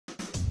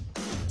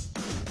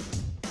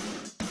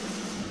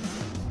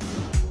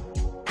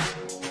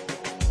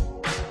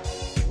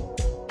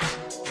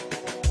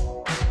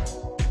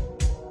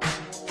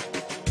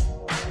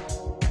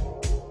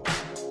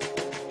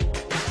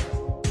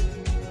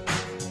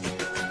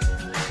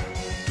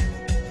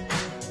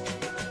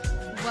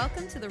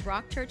welcome to the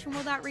Roth Church and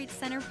World Outreach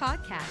Center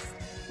podcast.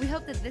 We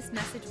hope that this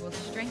message will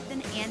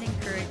strengthen and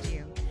encourage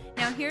you.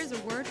 Now here's a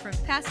word from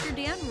Pastor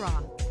Dan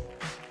Roth.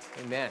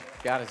 Amen.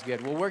 God is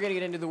good. Well, we're going to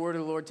get into the word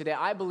of the Lord today.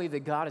 I believe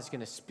that God is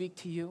going to speak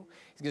to you.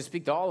 He's going to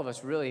speak to all of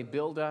us, really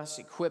build us,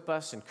 equip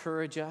us,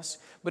 encourage us.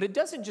 But it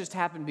doesn't just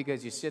happen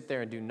because you sit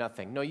there and do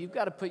nothing. No, you've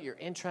got to put your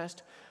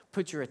interest,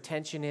 put your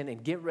attention in,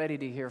 and get ready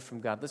to hear from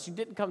God. Listen, you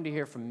didn't come to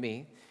hear from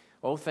me.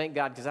 Oh, thank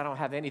God, because I don't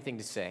have anything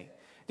to say.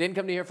 Didn't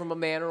come to hear from a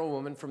man or a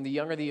woman, from the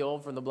young or the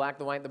old, from the black,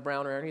 the white, the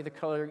brown, or any other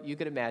color you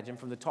could imagine,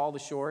 from the tall, the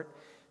short.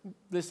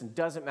 Listen,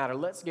 doesn't matter.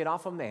 Let's get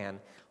off of man.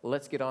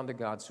 Let's get on to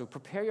God. So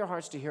prepare your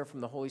hearts to hear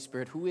from the Holy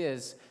Spirit, who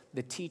is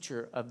the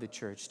teacher of the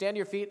church. Stand to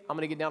your feet. I'm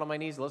going to get down on my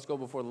knees. Let's go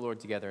before the Lord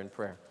together in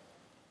prayer.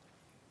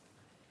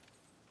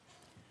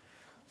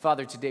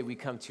 Father, today we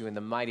come to you in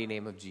the mighty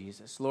name of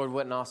Jesus. Lord,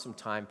 what an awesome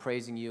time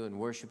praising you and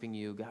worshiping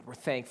you. God, we're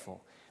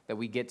thankful that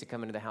we get to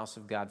come into the house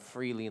of God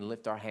freely and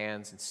lift our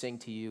hands and sing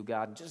to you,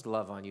 God, and just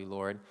love on you,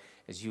 Lord,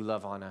 as you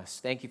love on us.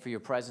 Thank you for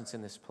your presence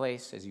in this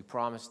place, as you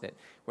promised that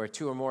where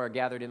two or more are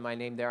gathered in my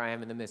name, there I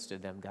am in the midst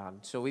of them, God.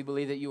 So we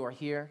believe that you are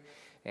here,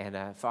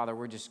 and Father,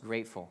 we're just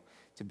grateful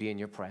to be in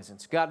your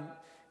presence. God,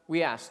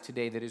 we ask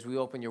today that as we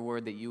open your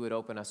word, that you would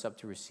open us up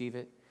to receive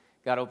it.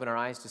 God, open our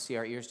eyes to see,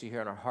 our ears to hear,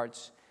 and our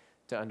hearts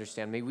to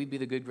understand. May we be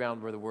the good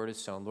ground where the word is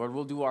sown. Lord,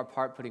 we'll do our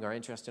part, putting our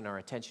interest and our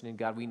attention in.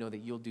 God, we know that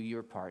you'll do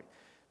your part,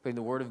 putting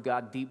the word of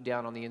God deep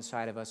down on the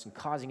inside of us and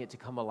causing it to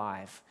come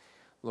alive.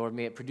 Lord,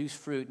 may it produce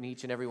fruit in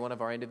each and every one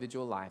of our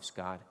individual lives,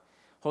 God.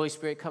 Holy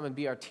Spirit, come and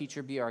be our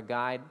teacher, be our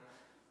guide.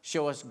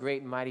 Show us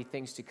great and mighty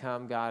things to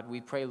come, God. We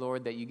pray,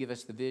 Lord, that you give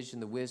us the vision,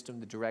 the wisdom,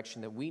 the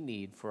direction that we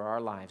need for our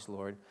lives,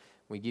 Lord.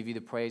 We give you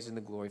the praise and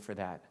the glory for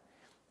that.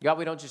 God,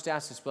 we don't just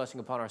ask this blessing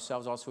upon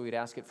ourselves. Also, we'd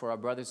ask it for our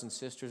brothers and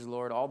sisters,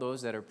 Lord, all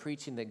those that are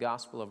preaching the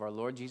gospel of our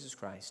Lord Jesus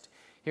Christ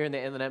here in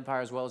the Inland Empire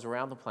as well as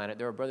around the planet.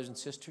 There are brothers and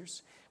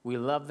sisters. We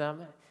love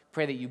them.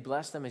 Pray that you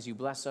bless them as you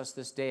bless us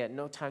this day. At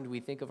no time do we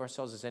think of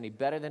ourselves as any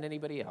better than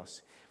anybody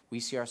else. We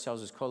see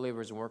ourselves as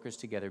co-laborers and workers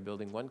together,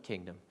 building one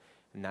kingdom,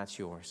 and that's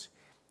yours.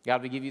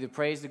 God, we give you the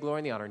praise, the glory,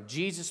 and the honor. In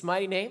Jesus'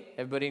 mighty name,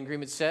 everybody in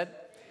agreement said,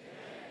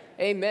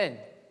 Amen.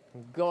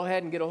 Amen. Go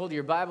ahead and get a hold of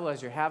your Bible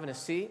as you're having a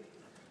seat.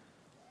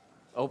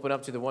 Open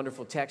up to the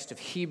wonderful text of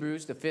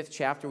Hebrews, the 5th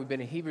chapter. We've been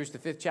in Hebrews, the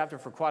 5th chapter,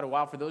 for quite a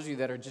while. For those of you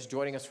that are just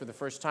joining us for the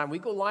first time, we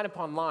go line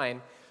upon line,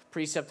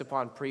 precept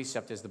upon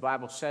precept, as the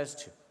Bible says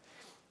to.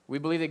 We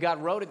believe that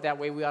God wrote it that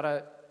way. We ought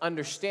to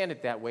understand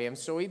it that way. And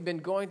so we've been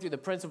going through the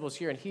principles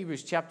here in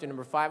Hebrews chapter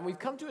number 5. And we've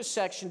come to a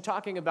section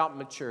talking about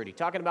maturity,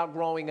 talking about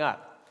growing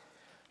up,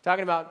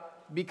 talking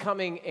about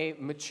becoming a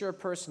mature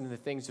person in the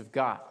things of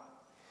God.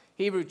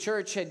 Hebrew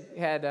church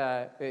had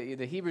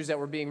the Hebrews that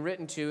were being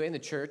written to in the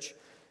church,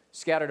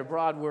 scattered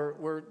abroad,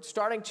 were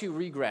starting to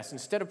regress.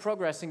 Instead of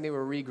progressing, they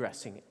were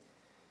regressing.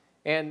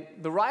 And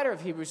the writer of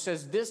Hebrews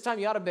says, this time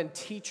you ought to have been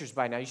teachers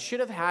by now. You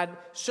should have had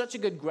such a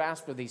good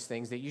grasp of these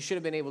things that you should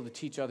have been able to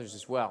teach others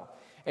as well.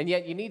 And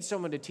yet you need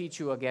someone to teach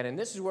you again. And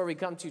this is where we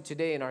come to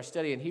today in our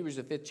study in Hebrews,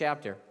 the 5th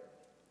chapter,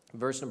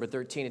 verse number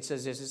 13. It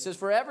says this, it says,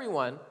 for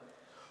everyone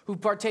who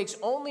partakes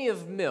only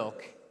of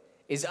milk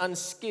is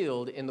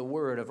unskilled in the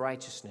word of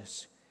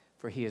righteousness,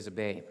 for he is a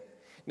babe.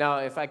 Now,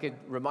 if I could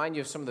remind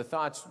you of some of the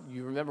thoughts,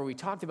 you remember we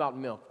talked about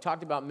milk.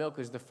 Talked about milk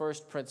as the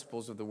first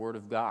principles of the Word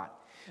of God.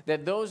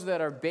 That those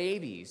that are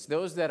babies,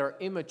 those that are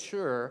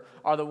immature,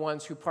 are the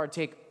ones who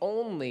partake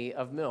only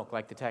of milk,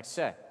 like the text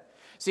said.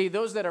 See,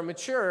 those that are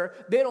mature,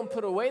 they don't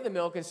put away the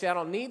milk and say, I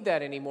don't need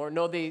that anymore.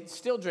 No, they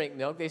still drink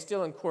milk. They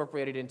still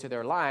incorporate it into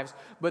their lives.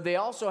 But they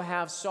also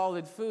have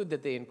solid food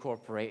that they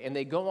incorporate. And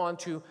they go on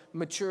to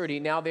maturity.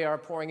 Now they are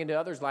pouring into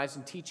others' lives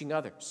and teaching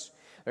others.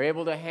 They're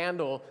able to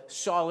handle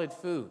solid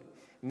food.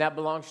 And that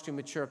belongs to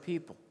mature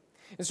people.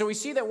 And so we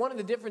see that one of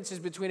the differences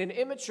between an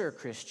immature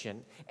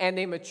Christian and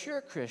a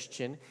mature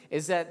Christian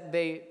is that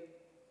they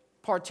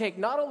partake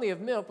not only of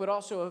milk, but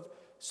also of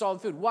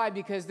solid food. Why?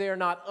 Because they are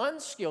not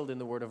unskilled in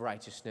the word of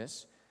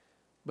righteousness,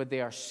 but they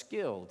are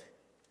skilled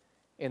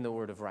in the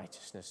word of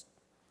righteousness.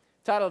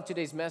 The title of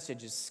today's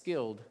message is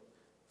Skilled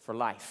for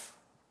Life.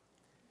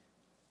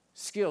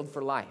 Skilled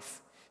for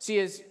life. See,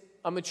 as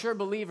a mature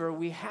believer,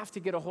 we have to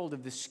get a hold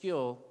of the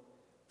skill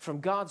from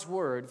God's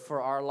word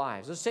for our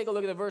lives. Let's take a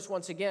look at the verse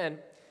once again.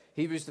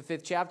 Hebrews, the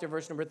 5th chapter,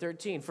 verse number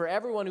 13. For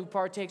everyone who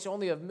partakes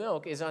only of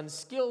milk is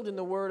unskilled in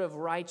the word of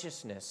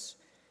righteousness,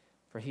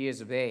 for he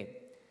is a babe.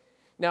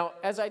 Now,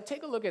 as I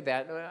take a look at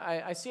that,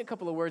 I see a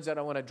couple of words that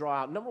I want to draw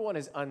out. Number one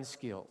is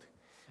unskilled.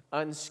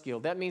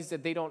 Unskilled. That means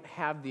that they don't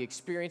have the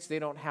experience, they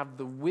don't have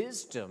the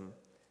wisdom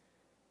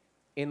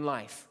in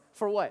life.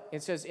 For what?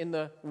 It says in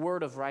the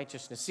word of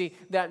righteousness. See,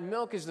 that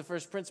milk is the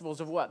first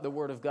principles of what? The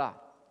word of God.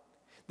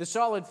 The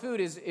solid food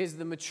is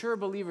the mature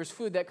believer's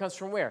food that comes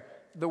from where?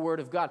 The word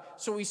of God.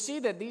 So we see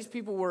that these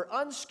people were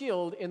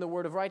unskilled in the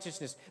word of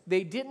righteousness.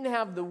 They didn't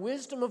have the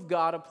wisdom of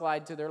God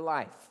applied to their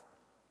life.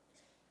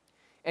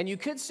 And you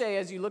could say,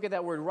 as you look at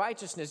that word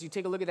righteousness, you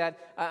take a look at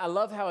that. I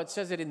love how it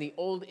says it in the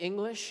Old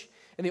English.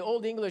 In the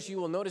Old English, you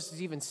will notice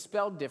it's even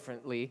spelled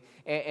differently.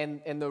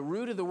 And the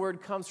root of the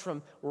word comes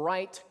from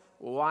right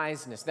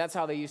wiseness. That's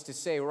how they used to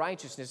say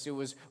righteousness. It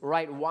was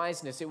right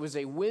wiseness. It was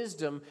a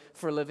wisdom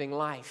for living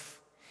life.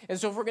 And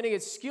so if we're going to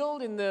get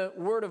skilled in the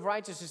word of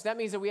righteousness, that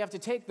means that we have to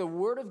take the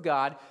word of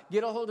God,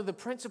 get a hold of the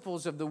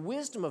principles of the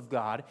wisdom of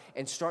God,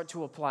 and start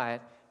to apply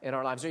it in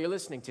our lives. Are you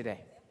listening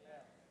today?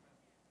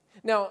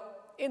 Now,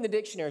 in the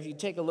dictionary, if you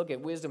take a look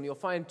at wisdom, you'll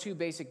find two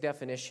basic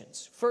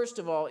definitions. First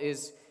of all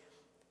is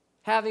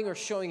having or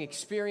showing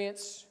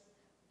experience,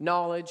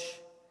 knowledge,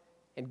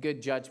 and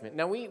good judgment.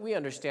 Now, we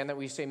understand that.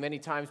 We say many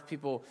times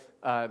people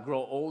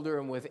grow older,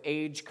 and with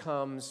age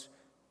comes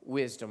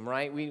wisdom,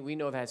 right? We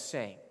know that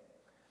saying.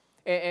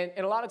 And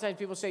a lot of times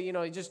people say, you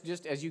know,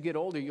 just as you get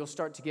older, you'll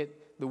start to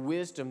get the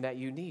wisdom that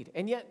you need.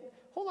 And yet,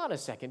 hold on a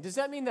second. Does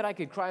that mean that I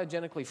could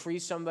cryogenically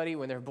freeze somebody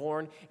when they're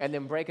born and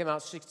then break them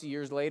out 60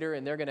 years later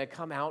and they're going to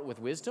come out with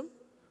wisdom?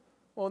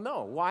 Well,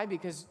 no. Why?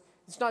 Because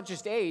it's not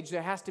just age.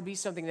 There has to be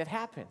something that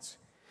happens.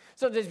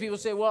 Sometimes people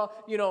say, well,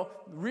 you know,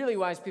 really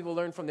wise people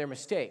learn from their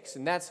mistakes.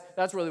 And that's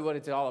really what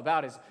it's all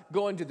about, is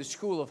going to the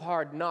school of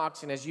hard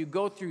knocks. And as you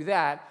go through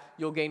that,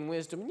 you'll gain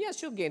wisdom. And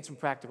yes, you'll gain some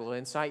practical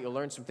insight. You'll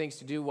learn some things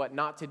to do, what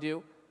not to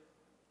do.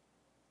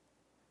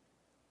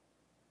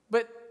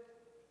 But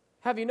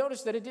have you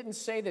noticed that it didn't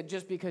say that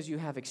just because you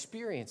have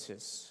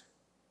experiences,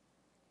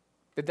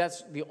 that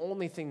that's the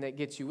only thing that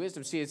gets you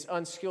wisdom? See, it's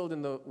unskilled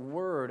in the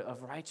word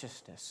of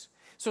righteousness.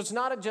 So it's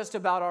not just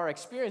about our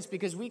experience,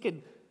 because we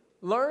could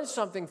learn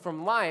something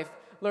from life,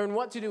 learn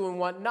what to do and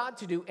what not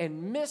to do,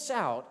 and miss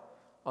out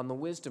on the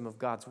wisdom of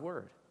God's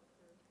word.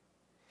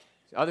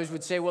 Others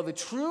would say, well, the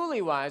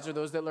truly wise are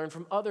those that learn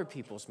from other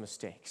people's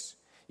mistakes.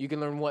 You can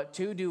learn what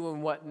to do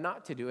and what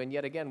not to do, and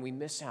yet again, we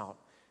miss out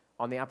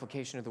on the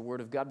application of the word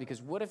of God, because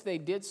what if they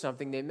did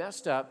something, they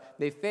messed up,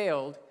 they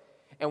failed,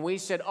 and we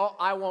said, oh,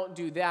 I won't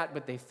do that,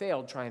 but they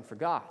failed trying for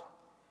God.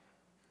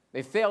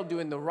 They failed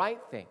doing the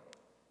right thing.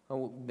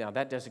 Oh, now,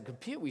 that doesn't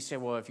compute. We say,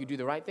 well, if you do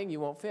the right thing, you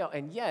won't fail.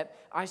 And yet,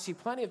 I see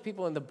plenty of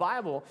people in the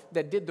Bible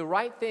that did the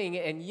right thing,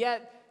 and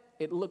yet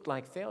it looked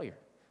like failure.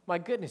 My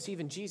goodness,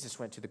 even Jesus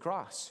went to the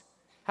cross,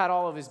 had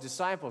all of his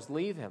disciples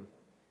leave him.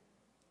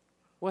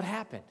 What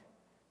happened?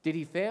 Did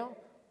he fail?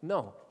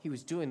 No, he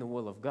was doing the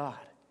will of God.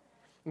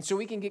 And so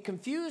we can get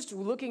confused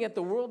looking at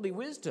the worldly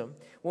wisdom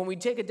when we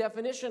take a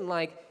definition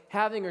like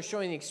having or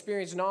showing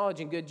experience,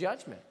 knowledge, and good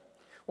judgment.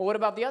 Well, what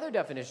about the other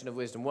definition of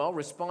wisdom? Well,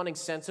 responding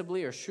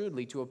sensibly or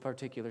shrewdly to a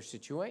particular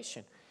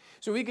situation.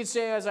 So we could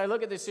say, as I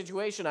look at this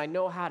situation, I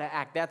know how to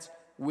act. That's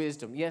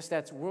wisdom. Yes,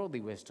 that's worldly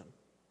wisdom.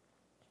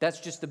 That's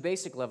just the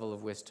basic level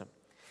of wisdom.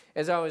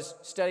 As I was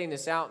studying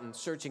this out and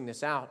searching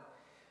this out,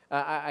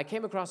 I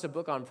came across a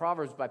book on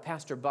Proverbs by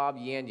Pastor Bob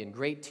Yandian,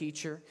 great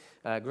teacher,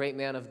 great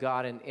man of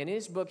God. And in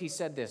his book, he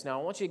said this. Now,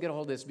 I want you to get a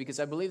hold of this, because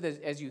I believe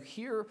that as you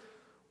hear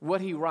what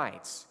he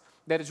writes,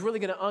 that it's really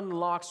going to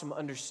unlock some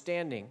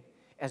understanding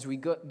as we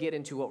get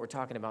into what we're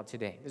talking about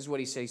today. This is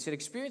what he said. He said,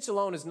 experience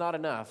alone is not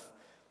enough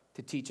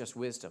to teach us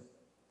wisdom.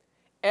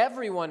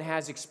 Everyone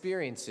has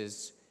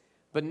experiences,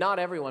 but not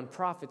everyone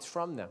profits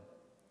from them.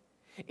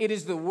 It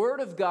is the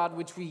word of God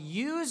which we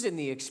use in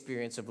the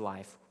experience of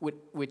life,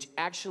 which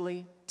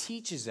actually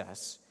teaches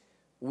us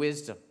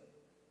wisdom.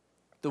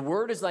 The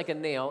word is like a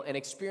nail, and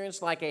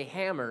experience like a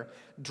hammer,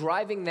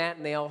 driving that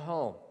nail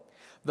home.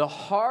 The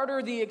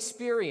harder the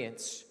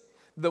experience,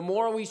 the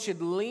more we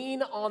should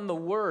lean on the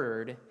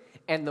word,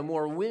 and the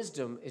more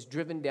wisdom is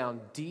driven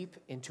down deep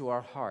into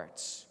our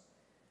hearts.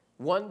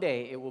 One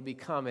day it will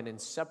become an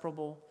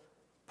inseparable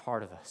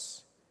part of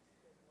us.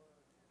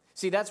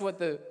 See, that's what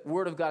the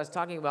Word of God is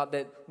talking about,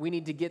 that we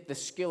need to get the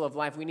skill of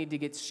life. We need to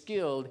get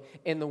skilled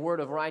in the Word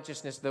of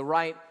righteousness, the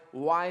right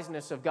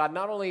wiseness of God.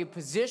 Not only a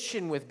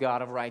position with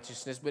God of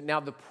righteousness, but now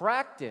the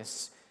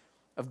practice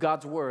of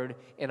God's Word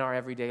in our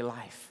everyday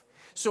life.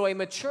 So a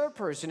mature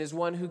person is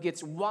one who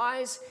gets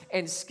wise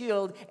and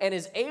skilled and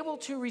is able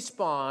to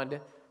respond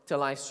to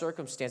life's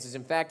circumstances.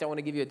 In fact, I want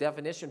to give you a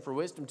definition for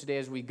wisdom today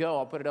as we go.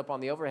 I'll put it up on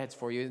the overheads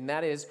for you, and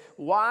that is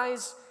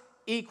wise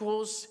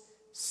equals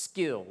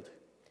skilled,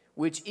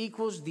 which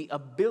equals the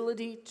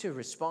ability to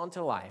respond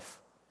to life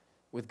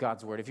with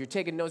God's word. If you're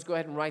taking notes, go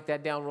ahead and write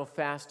that down real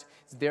fast.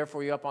 It's there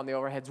for you up on the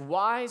overheads.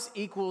 Wise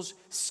equals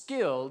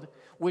skilled,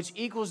 which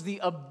equals the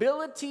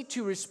ability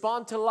to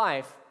respond to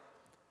life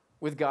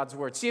with God's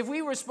word. See, if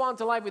we respond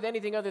to life with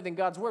anything other than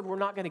God's word, we're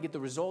not going to get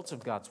the results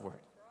of God's word.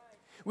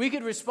 We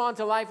could respond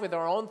to life with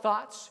our own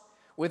thoughts,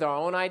 with our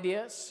own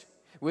ideas,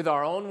 with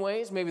our own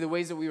ways, maybe the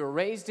ways that we were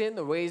raised in,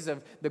 the ways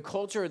of the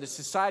culture or the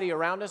society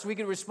around us. We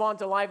can respond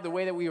to life the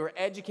way that we were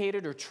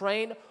educated or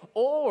trained,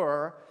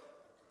 or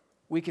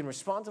we can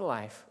respond to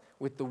life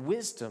with the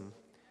wisdom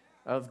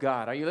of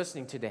God. Are you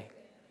listening today?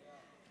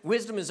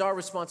 Wisdom is our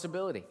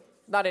responsibility,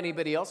 not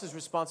anybody else's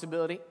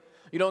responsibility.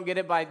 You don't get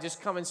it by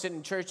just come and sit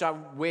in church. I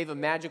wave a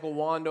magical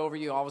wand over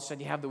you. All of a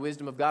sudden, you have the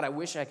wisdom of God. I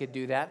wish I could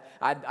do that.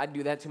 I'd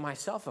do that to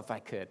myself if I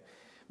could.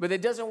 But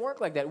it doesn't work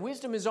like that.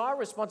 Wisdom is our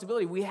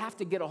responsibility. We have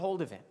to get a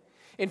hold of it.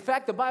 In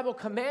fact, the Bible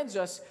commands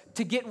us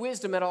to get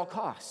wisdom at all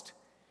cost.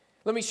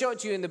 Let me show it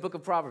to you in the book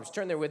of Proverbs.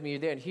 Turn there with me. You're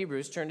there in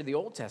Hebrews. Turn to the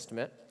Old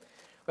Testament.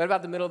 Right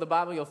about the middle of the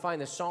Bible, you'll find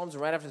the Psalms.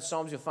 And right after the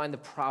Psalms, you'll find the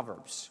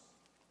Proverbs.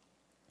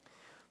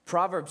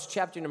 Proverbs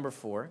chapter number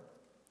 4. And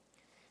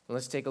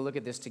let's take a look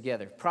at this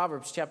together.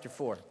 Proverbs chapter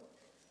 4.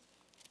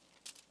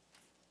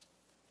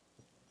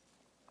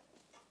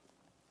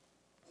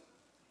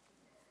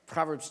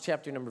 Proverbs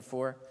chapter number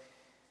 4.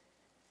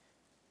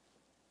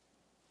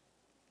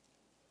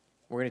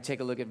 We're going to take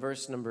a look at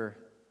verse number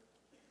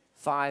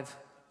 5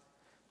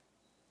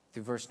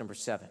 through verse number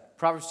 7.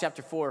 Proverbs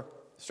chapter 4,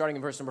 starting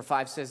in verse number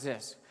 5, says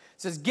this.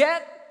 It says,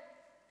 get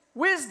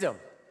wisdom.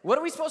 What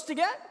are we supposed to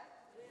get?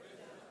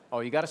 Oh,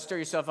 you got to stir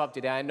yourself up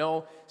today. I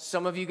know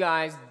some of you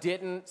guys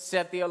didn't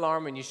set the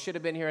alarm and you should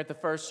have been here at the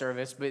first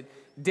service, but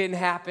didn't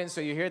happen,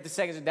 so you're here at the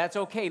second. That's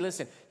okay.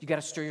 Listen, you got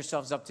to stir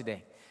yourselves up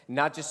today.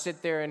 Not just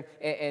sit there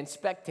and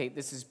spectate.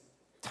 This is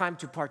time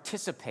to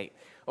participate,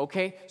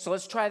 okay? So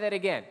let's try that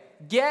again.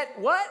 Get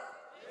what?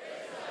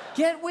 Wisdom.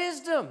 Get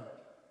wisdom.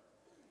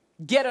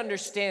 Get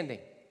understanding.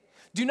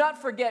 Do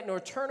not forget nor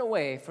turn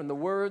away from the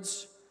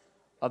words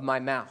of my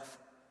mouth.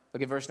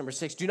 Look at verse number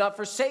 6. Do not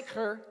forsake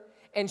her,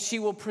 and she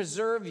will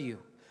preserve you.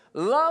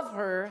 Love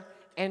her,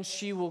 and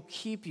she will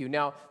keep you.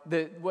 Now,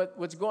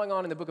 what's going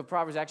on in the book of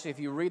Proverbs, actually, if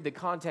you read the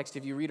context,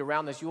 if you read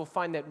around this, you will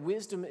find that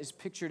wisdom is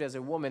pictured as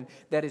a woman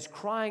that is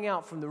crying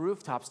out from the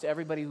rooftops to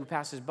everybody who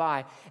passes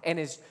by and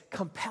is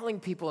compelling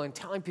people and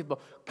telling people,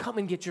 come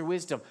and get your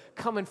wisdom.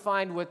 Come and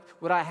find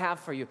what I have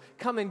for you.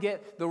 Come and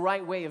get the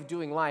right way of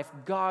doing life,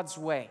 God's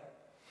way.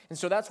 And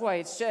so that's why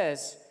it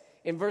says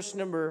in verse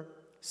number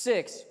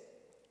 6,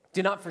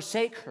 do not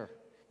forsake her.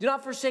 Do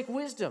not forsake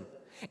wisdom.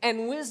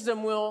 And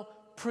wisdom will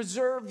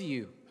preserve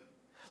you.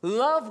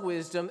 Love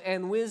wisdom,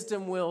 and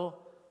wisdom will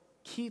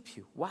keep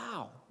you.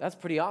 Wow, that's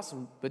pretty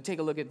awesome. But take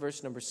a look at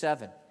verse number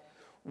 7.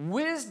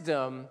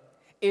 Wisdom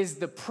is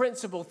the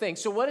principal thing.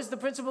 So what is the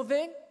principal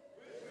thing?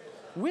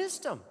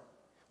 Wisdom.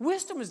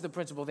 Wisdom is the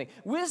principal thing.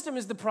 Wisdom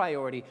is the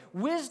priority.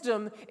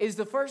 Wisdom is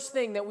the first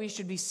thing that we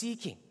should be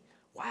seeking.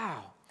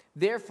 Wow.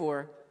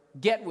 Therefore,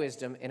 get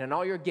wisdom, and in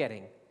all you're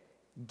getting,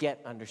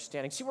 get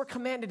understanding. See, we're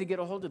commanded to get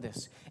a hold of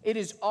this. It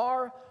is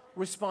our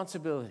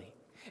responsibility.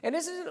 And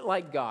isn't it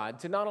like God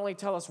to not only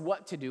tell us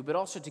what to do, but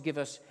also to give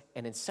us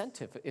an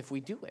incentive if we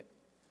do it?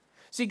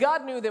 See,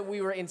 God knew that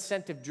we were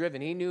incentive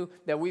driven. He knew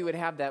that we would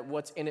have that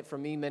what's in it for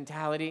me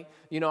mentality.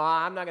 You know,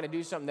 I'm not going to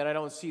do something that I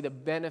don't see the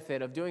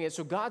benefit of doing it.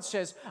 So God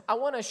says, I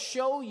want to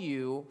show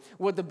you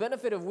what the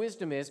benefit of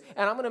wisdom is,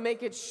 and I'm going to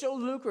make it so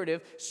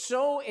lucrative,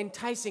 so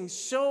enticing,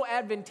 so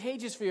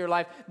advantageous for your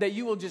life that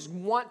you will just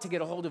want to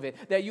get a hold of it,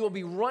 that you will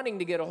be running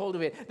to get a hold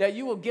of it, that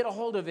you will get a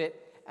hold of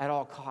it at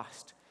all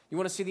cost. You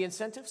want to see the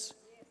incentives?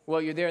 Well,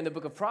 you're there in the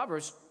book of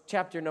Proverbs,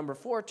 chapter number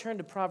 4. Turn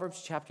to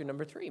Proverbs chapter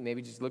number 3.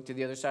 Maybe just look to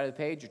the other side of the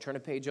page or turn a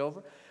page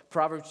over.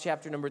 Proverbs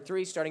chapter number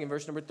 3, starting in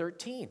verse number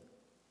 13.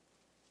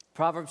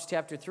 Proverbs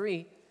chapter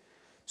 3,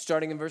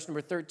 starting in verse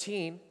number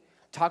 13,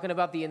 talking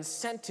about the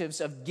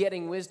incentives of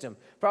getting wisdom.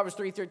 Proverbs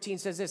 3:13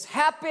 says this,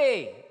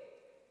 happy.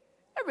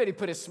 Everybody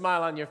put a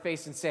smile on your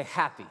face and say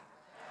happy.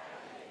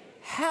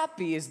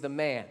 Happy is the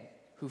man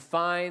who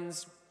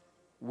finds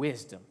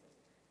wisdom.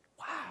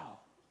 Wow,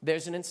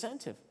 there's an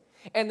incentive.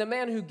 And the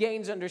man who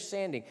gains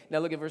understanding. Now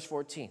look at verse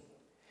 14.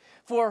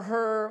 For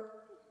her,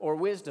 or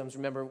wisdoms,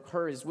 remember,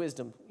 her is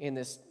wisdom in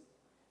this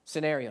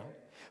scenario.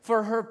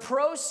 For her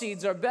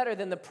proceeds are better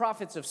than the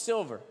profits of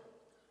silver,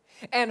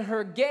 and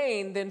her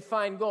gain than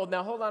fine gold.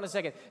 Now hold on a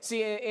second.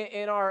 See,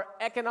 in our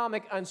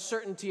economic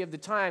uncertainty of the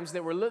times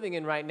that we're living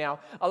in right now,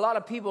 a lot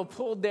of people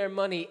pulled their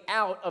money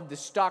out of the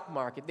stock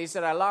market. They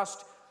said, I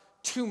lost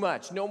too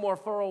much. No more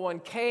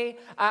 401k.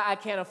 I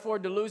can't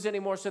afford to lose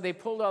anymore. So they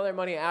pulled all their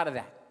money out of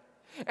that.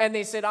 And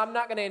they said, I'm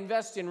not going to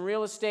invest in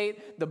real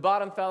estate. The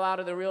bottom fell out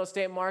of the real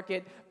estate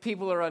market.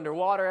 People are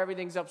underwater.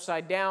 Everything's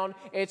upside down.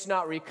 It's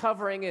not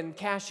recovering, and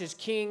cash is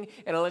king.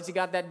 And unless you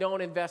got that,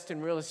 don't invest in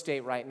real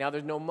estate right now.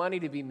 There's no money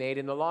to be made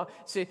in the law.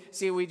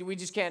 See, we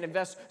just can't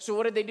invest. So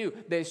what did they do?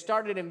 They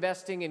started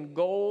investing in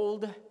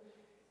gold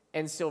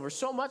and silver.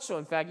 So much so,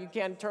 in fact, you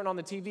can't turn on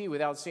the TV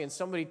without seeing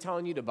somebody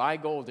telling you to buy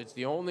gold. It's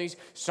the only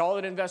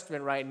solid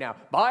investment right now.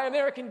 Buy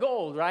American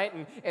gold,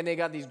 right? And they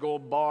got these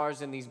gold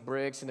bars and these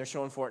bricks, and they're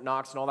showing Fort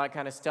Knox and all that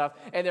kind of stuff.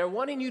 And they're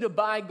wanting you to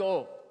buy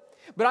gold.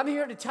 But I'm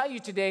here to tell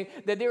you today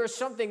that there is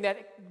something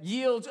that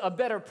yields a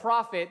better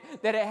profit,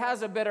 that it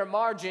has a better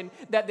margin,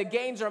 that the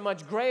gains are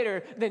much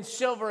greater than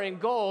silver and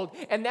gold.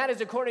 And that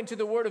is, according to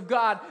the Word of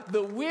God,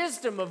 the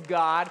wisdom of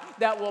God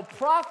that will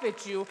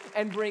profit you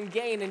and bring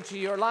gain into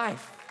your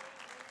life.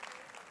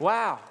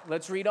 Wow,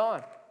 let's read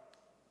on.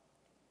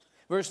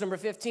 Verse number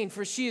 15,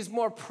 for she is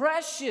more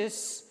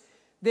precious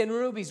than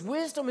rubies.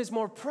 Wisdom is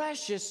more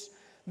precious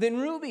than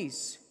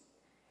rubies.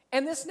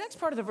 And this next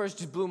part of the verse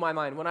just blew my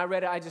mind. When I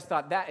read it, I just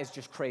thought, that is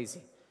just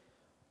crazy.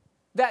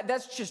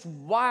 That's just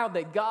wild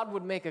that God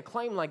would make a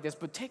claim like this.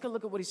 But take a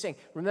look at what he's saying.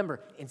 Remember,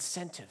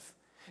 incentive.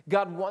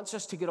 God wants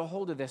us to get a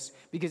hold of this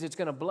because it's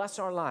going to bless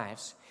our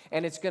lives.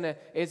 And it's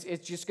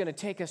just going to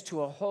take us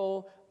to a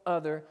whole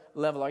other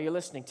level. Are you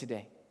listening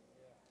today?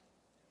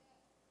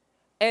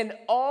 And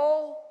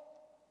all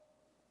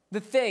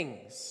the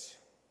things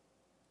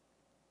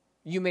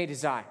you may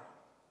desire.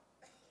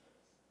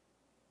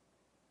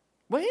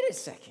 Wait a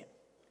second.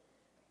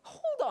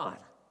 Hold on.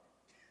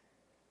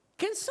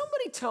 Can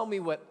somebody tell me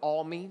what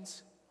all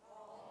means?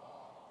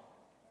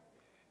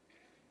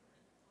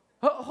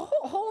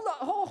 Hold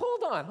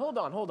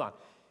on.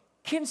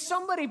 Can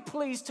somebody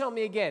please tell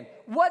me again,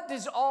 what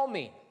does all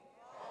mean?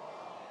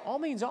 All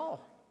means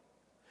all.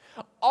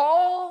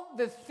 All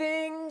the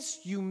things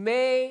you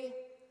may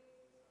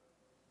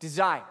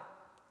desire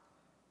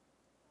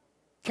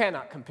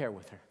cannot compare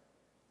with her.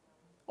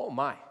 Oh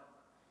my.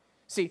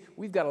 See,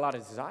 we've got a lot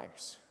of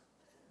desires.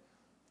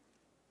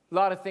 A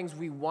lot of things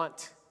we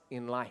want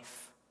in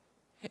life.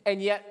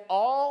 And yet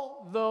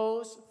all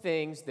those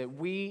things that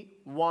we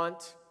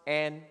want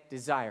and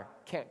desire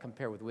can't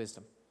compare with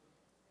wisdom.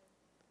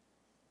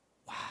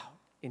 Wow,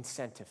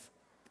 incentive.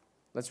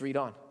 Let's read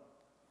on.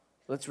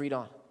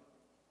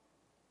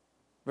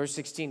 Verse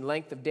 16,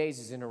 length of days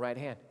is in her right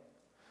hand.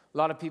 A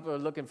lot of people are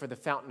looking for the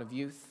fountain of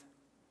youth,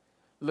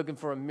 looking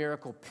for a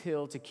miracle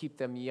pill to keep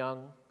them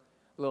young,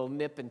 a little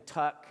nip and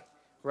tuck,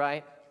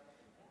 right?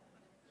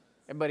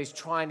 Everybody's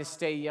trying to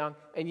stay young,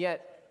 and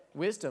yet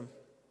wisdom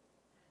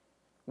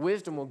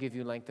will give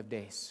you length of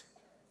days.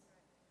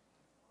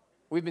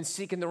 We've been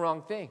seeking the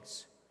wrong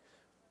things.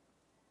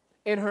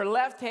 In her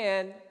left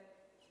hand,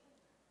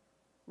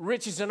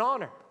 riches and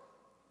honor.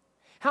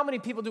 How many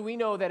people do we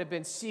know that have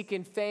been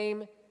seeking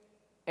fame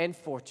and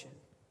fortune,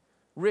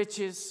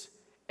 riches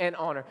and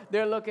honor?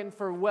 They're looking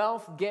for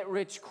wealth, get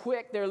rich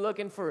quick. They're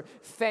looking for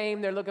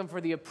fame. They're looking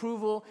for the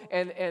approval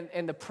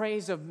and the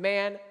praise of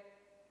man.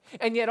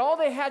 And yet all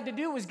they had to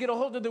do was get a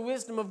hold of the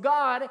wisdom of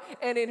God,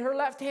 and in her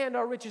left hand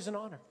are riches and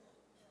honor.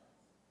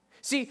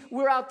 See,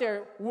 we're out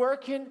there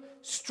working,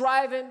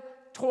 striving,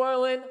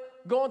 toiling,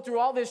 going through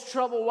all this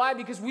trouble. Why?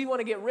 Because we want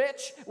to get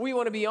rich. We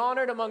want to be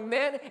honored among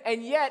men.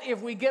 And yet,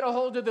 if we get a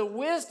hold of the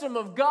wisdom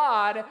of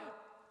God,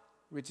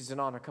 riches and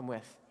honor come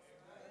with.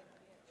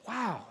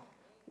 Wow.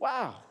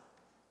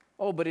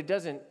 Oh, but it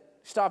doesn't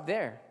stop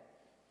there.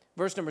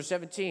 Verse number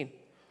 17.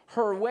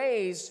 Her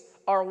ways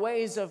are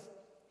ways of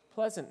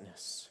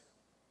pleasantness,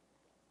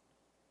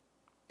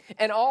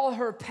 and all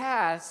her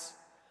paths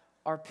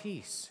are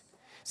peace.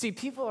 See,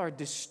 people are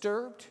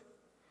disturbed.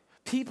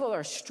 People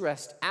are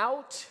stressed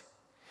out.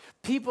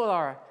 People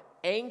are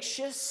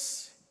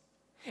anxious.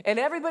 And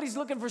everybody's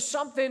looking for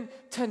something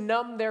to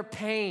numb their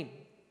pain.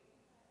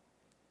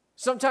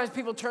 Sometimes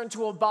people turn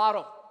to a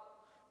bottle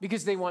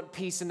because they want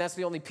peace, and that's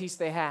the only peace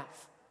they have.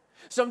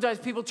 Sometimes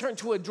people turn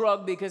to a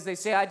drug because they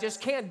say, I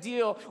just can't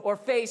deal or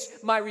face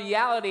my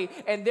reality,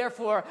 and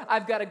therefore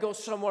I've got to go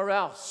somewhere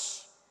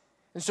else.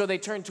 And so they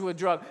turn to a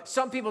drug.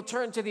 Some people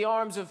turn to the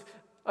arms of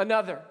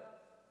another,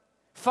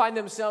 find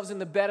themselves in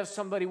the bed of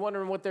somebody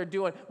wondering what they're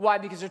doing. Why?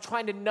 Because they're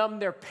trying to numb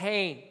their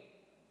pain.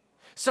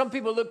 Some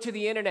people look to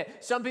the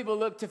internet. Some people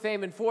look to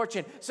fame and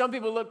fortune. Some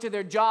people look to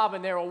their job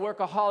and they're a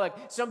workaholic.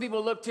 Some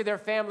people look to their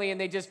family and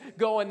they just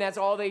go and that's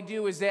all they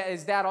do is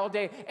that all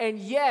day. And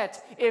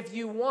yet, if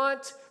you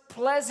want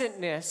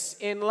pleasantness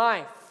in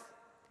life,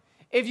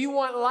 if you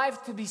want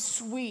life to be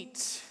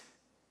sweet,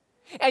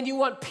 and you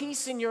want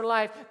peace in your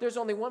life, there's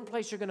only one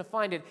place you're going to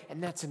find it,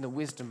 and that's in the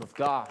wisdom of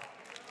God.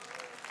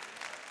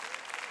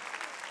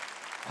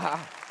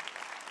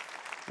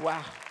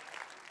 Wow.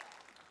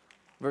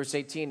 Verse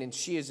 18, and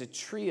she is a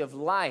tree of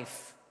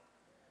life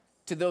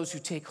to those who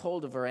take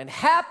hold of her. And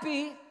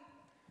happy,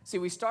 see,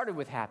 we started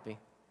with happy.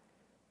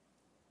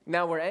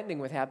 Now we're ending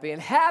with happy.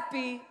 And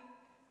happy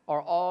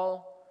are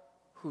all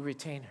who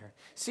retain her.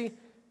 See,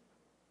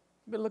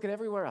 we've been looking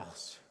everywhere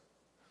else,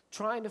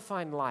 trying to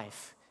find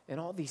life and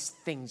all these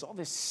things, all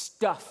this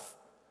stuff,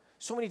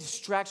 so many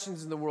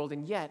distractions in the world.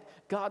 And yet,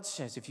 God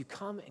says, if you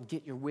come and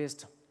get your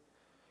wisdom,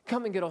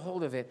 come and get a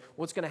hold of it,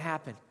 what's going to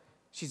happen?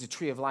 She's a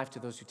tree of life to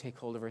those who take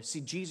hold of her.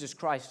 See, Jesus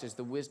Christ is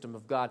the wisdom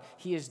of God.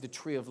 He is the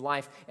tree of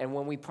life. And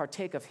when we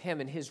partake of him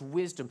and his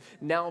wisdom,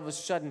 now all of a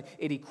sudden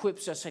it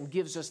equips us and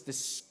gives us the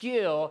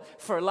skill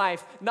for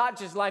life, not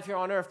just life here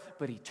on earth,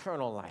 but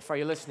eternal life. Are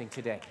you listening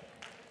today?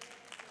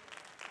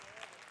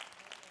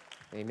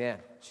 Amen.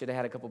 Should have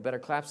had a couple better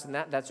claps than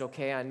that. That's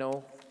okay. I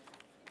know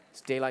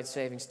it's daylight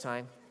savings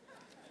time.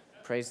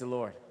 Praise the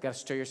Lord. Got to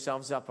stir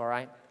yourselves up, all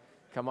right?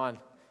 Come on.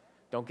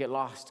 Don't get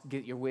lost.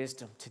 Get your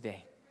wisdom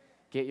today.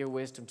 Get your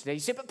wisdom today. You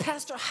say, but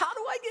Pastor, how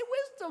do I get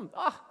wisdom?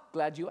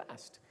 Glad you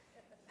asked.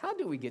 How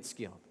do we get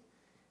skilled?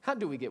 How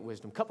do we get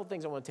wisdom? A couple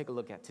things I want to take a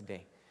look at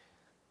today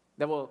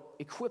that will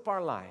equip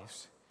our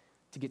lives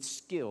to get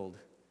skilled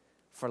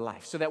for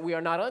life so that we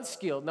are not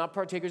unskilled, not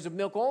partakers of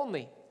milk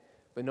only,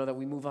 but know that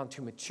we move on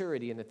to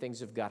maturity in the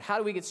things of God. How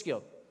do we get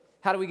skilled?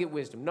 How do we get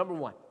wisdom? Number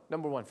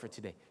one for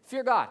today.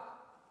 Fear God.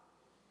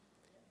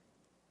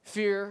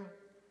 Fear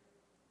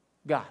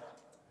God.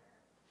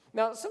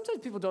 Now,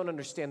 sometimes people don't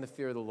understand the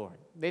fear of the Lord.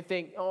 They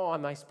think,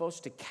 am I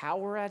supposed to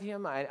cower at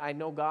him? I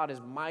know God is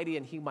mighty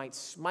and he might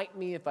smite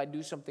me if I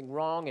do something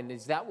wrong. And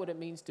is that what it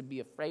means to be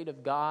afraid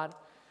of God?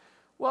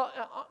 Well,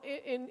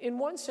 in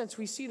one sense,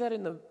 we see that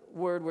in the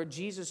word where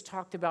Jesus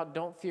talked about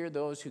don't fear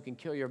those who can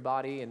kill your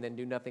body and then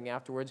do nothing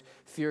afterwards.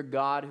 Fear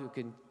God who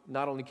can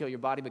not only kill your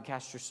body but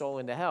cast your soul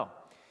into hell.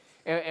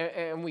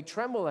 And we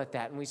tremble at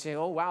that, and we say,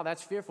 oh, wow,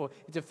 that's fearful.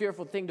 It's a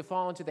fearful thing to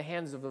fall into the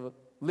hands of a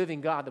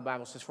living God, the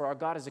Bible says, for our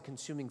God is a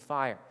consuming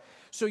fire.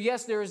 So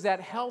yes, there is that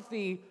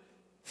healthy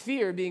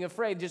fear, being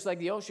afraid, just like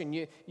the ocean.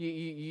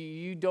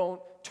 You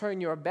don't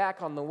turn your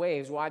back on the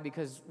waves. Why?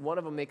 Because one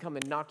of them may come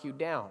and knock you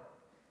down.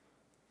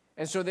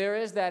 And so there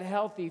is that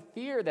healthy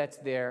fear that's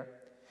there.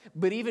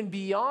 But even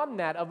beyond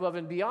that, above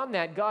and beyond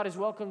that, God has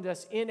welcomed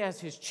us in as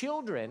his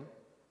children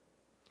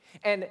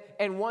and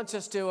wants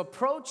us to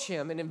approach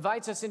him and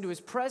invites us into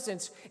his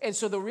presence. And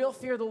so the real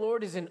fear of the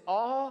Lord is an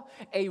awe,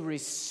 a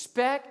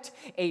respect,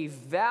 a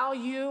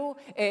value,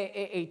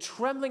 a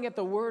trembling at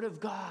the word of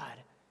God.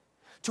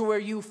 To where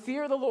you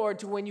fear the Lord,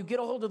 to when you get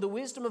a hold of the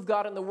wisdom of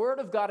God and the word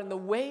of God and the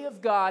way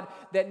of God,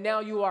 that now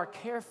you are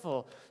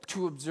careful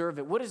to observe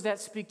it. What does that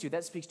speak to?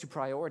 That speaks to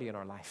priority in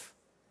our life.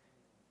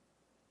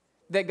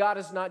 That God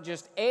is not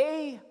just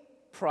a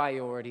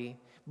priority,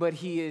 but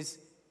he is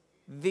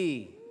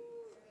the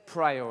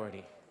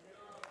priority.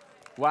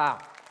 Wow.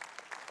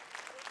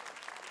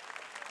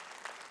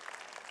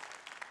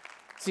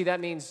 See, that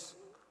means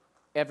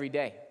every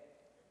day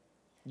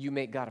you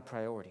make God a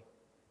priority.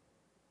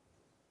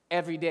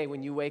 Every day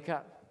when you wake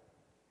up,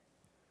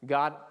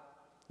 God,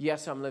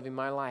 yes, I'm living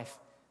my life,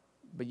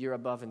 but you're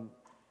above and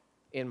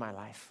in my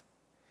life.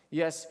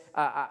 Yes,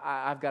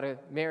 I've got a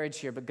marriage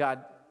here, but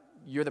God,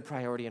 you're the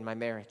priority in my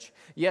marriage.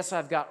 Yes,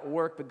 I've got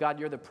work, but God,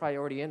 you're the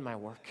priority in my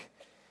work.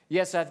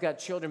 Yes, I've got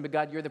children, but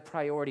God, you're the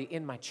priority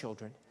in my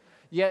children.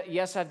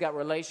 Yes, I've got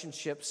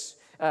relationships,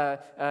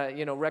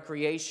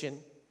 recreation,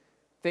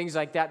 things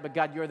like that, but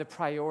God, you're the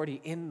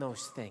priority in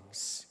those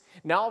things.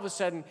 Now, all of a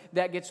sudden,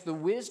 that gets the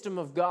wisdom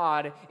of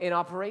God in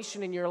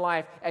operation in your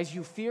life. As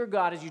you fear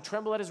God, as you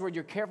tremble at his word,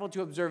 you're careful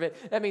to observe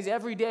it. That means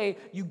every day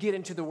you get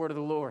into the word of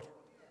the Lord.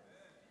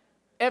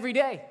 Every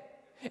day.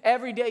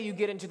 Every day you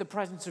get into the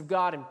presence of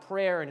God in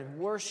prayer and in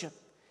worship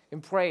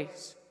and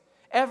praise.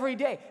 Every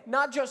day.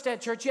 Not just at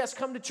church. Yes,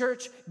 come to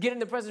church, get in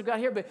the presence of God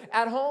here, but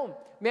at home.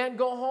 Man,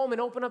 go home and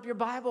open up your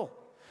Bible.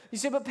 You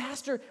say, but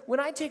Pastor, when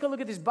I take a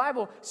look at this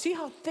Bible, see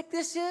how thick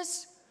this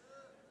is?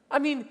 I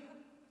mean,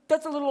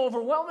 that's a little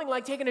overwhelming,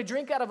 like taking a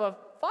drink out of a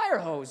fire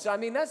hose. I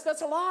mean, that's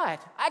a lot.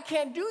 I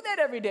can't do that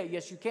every day.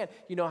 Yes, you can.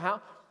 You know how?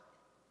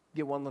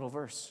 Get one little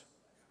verse.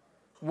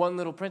 One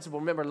little principle.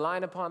 Remember,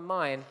 line upon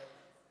line,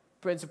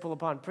 principle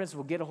upon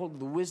principle. Get a hold of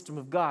the wisdom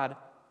of God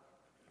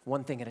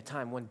one thing at a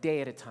time, one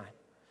day at a time.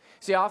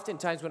 See,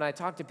 oftentimes when I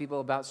talk to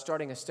people about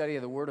starting a study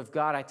of the Word of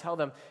God, I tell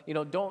them,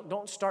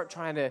 don't start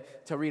trying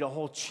to read a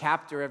whole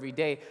chapter every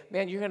day.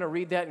 Man, you're going to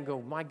read that and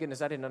go, my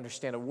goodness, I didn't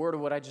understand a word of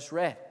what I just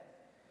read.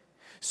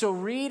 So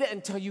read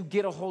until you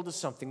get a hold of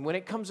something. When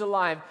it comes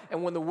alive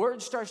and when the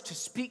Word starts to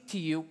speak to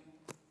you,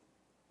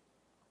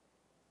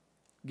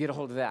 get a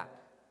hold of that.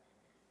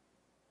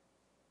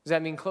 Does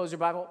that mean close your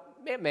Bible?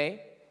 It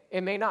may.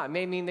 It may not. It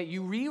may mean that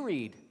you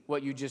reread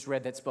what you just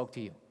read that spoke to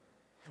you.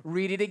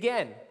 Read it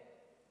again.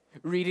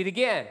 Read it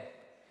again.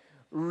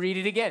 Read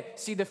it again.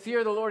 See, the fear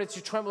of the Lord is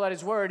to tremble at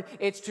his word.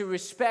 It's to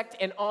respect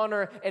and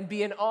honor and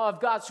be in awe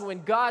of God. So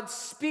when God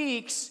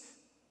speaks,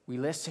 we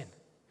listen.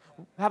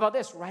 How about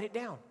this? Write it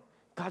down.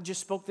 God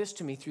just spoke this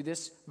to me through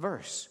this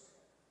verse.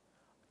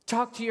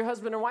 Talk to your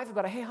husband or wife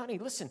about it. Hey, honey,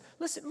 listen.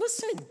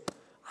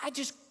 I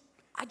just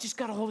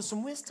got a hold of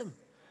some wisdom.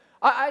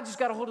 I just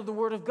got a hold of the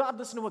word of God.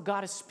 Listen to what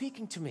God is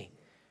speaking to me.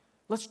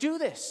 Let's do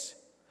this.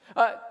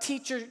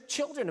 Teach your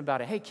children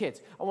about it. Hey,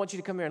 kids, I want you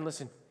to come here and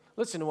listen.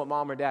 Listen to what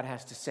mom or dad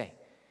has to say.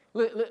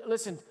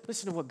 Listen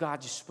to what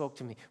God just spoke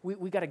to me.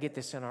 We got to get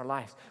this in our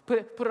lives. Put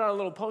it on a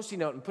little Post-it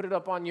note and put it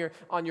up on your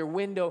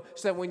window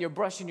so that when you're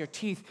brushing your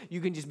teeth, you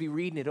can just be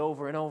reading it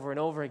over and over and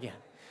over again.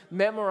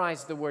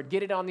 Memorize the word.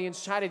 Get it on the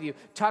inside of you.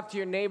 Talk to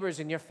your neighbors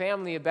and your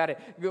family about it.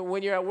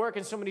 When you're at work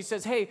and somebody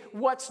says, hey,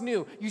 what's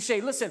new? You say,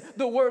 listen,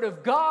 the word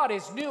of God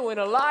is new and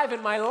alive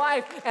in my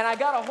life, and I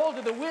got a hold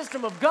of the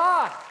wisdom of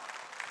God.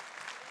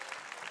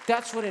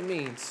 That's what it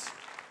means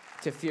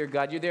to fear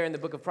God. You're there in the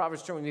book of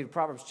Proverbs. Turn with me to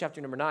Proverbs chapter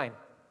number 9.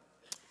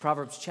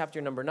 Proverbs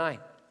chapter number 9.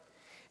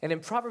 And in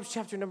Proverbs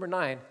chapter number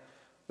 9,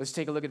 let's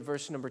take a look at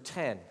verse number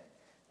 10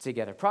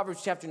 together.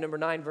 Proverbs chapter number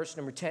 9, verse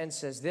number 10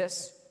 says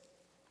this.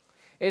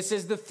 It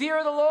says, the fear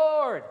of the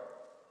Lord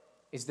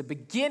is the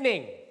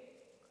beginning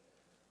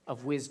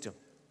of wisdom,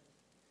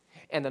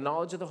 and the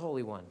knowledge of the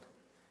Holy One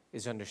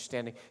is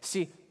understanding.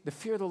 See, the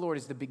fear of the Lord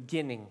is the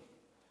beginning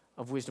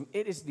of wisdom.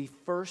 It is the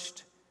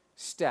first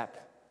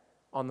step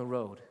on the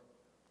road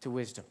to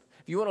wisdom.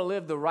 If you want to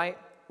live the right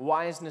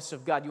wiseness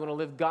of God, you want to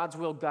live God's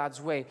will,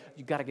 God's way,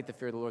 you got to get the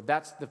fear of the Lord.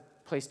 That's the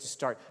place to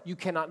start. You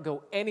cannot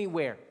go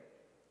anywhere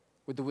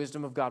with the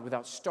wisdom of God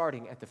without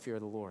starting at the fear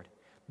of the Lord.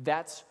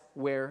 That's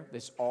where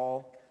this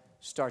all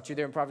starts. You're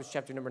there in Proverbs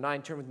chapter number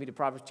 9. Turn with me to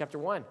Proverbs chapter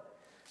 1.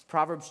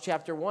 Proverbs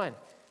chapter 1.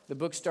 The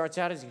book starts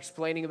out as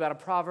explaining about a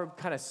proverb,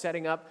 kind of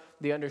setting up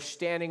the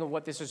understanding of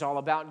what this is all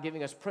about and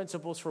giving us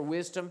principles for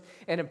wisdom.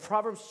 And in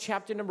Proverbs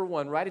chapter number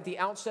 1, right at the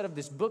outset of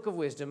this book of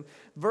wisdom,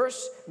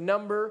 verse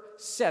number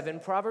 7,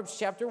 Proverbs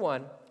chapter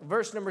 1,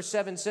 verse number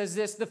 7 says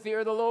this, the fear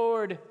of the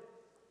Lord,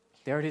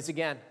 there it is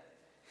again,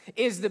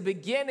 is the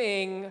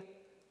beginning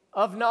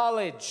of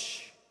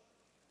knowledge.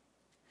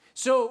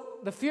 So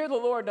the fear of the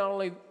Lord not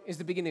only is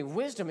the beginning of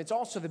wisdom, it's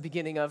also the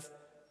beginning of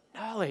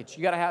knowledge.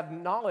 You got to have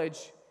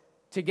knowledge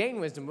to gain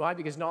wisdom. Why?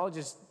 Because knowledge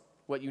is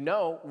what you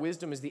know.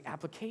 Wisdom is the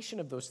application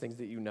of those things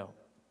that you know.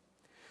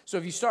 So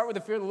if you start with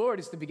the fear of the Lord,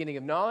 it's the beginning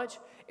of knowledge.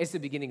 It's the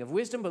beginning of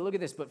wisdom. But look at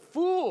this. But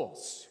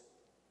fools,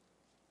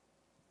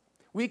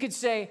 we could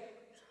say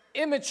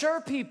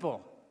immature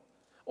people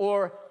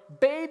or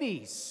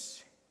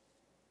babies,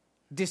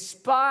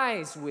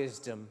 despise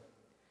wisdom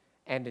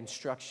and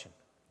instruction.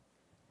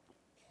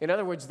 In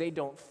other words, they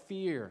don't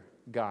fear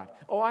God.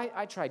 Oh,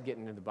 I tried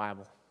getting into the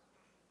Bible.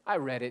 I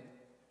read it.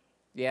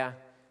 Yeah,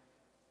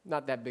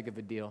 not that big of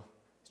a deal.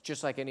 It's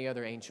just like any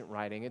other ancient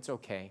writing. It's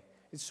okay.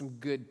 It's some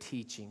good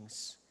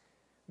teachings.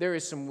 There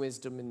is some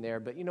wisdom in there,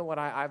 but you know what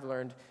I've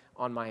learned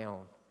on my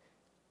own?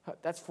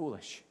 That's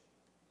foolish.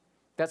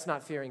 That's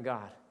not fearing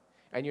God.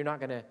 And you're not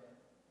going to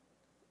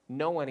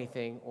know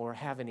anything or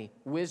have any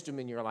wisdom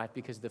in your life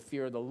because the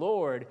fear of the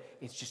Lord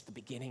is just the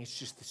beginning. It's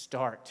just the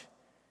start.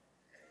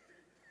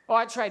 Oh,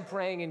 I tried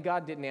praying and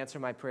God didn't answer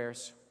my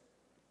prayers.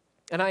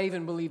 And I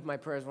even believed my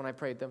prayers when I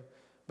prayed them,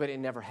 but it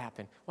never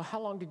happened. Well, how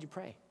long did you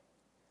pray?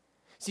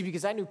 See,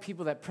 because I knew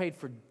people that prayed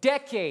for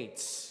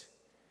decades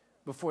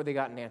before they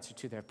got an answer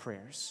to their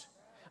prayers.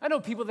 I know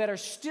people that are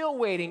still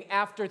waiting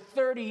after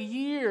 30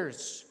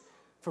 years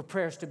for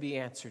prayers to be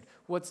answered.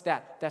 What's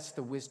that? That's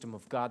the wisdom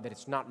of God, that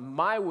it's not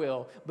my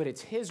will, but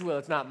it's His will.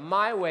 It's not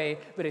my way,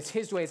 but it's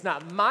His way. It's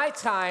not my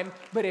time,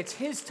 but it's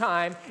His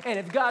time. And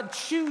if God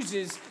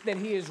chooses, then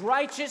He is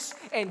righteous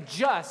and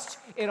just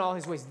in all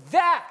His ways.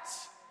 That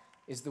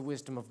is the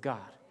wisdom of God.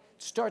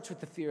 It starts with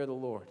the fear of the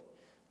Lord.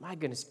 My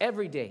goodness,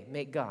 every day,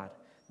 make God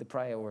the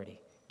priority.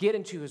 Get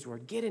into His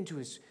Word. Get into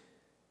His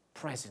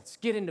presence.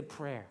 Get into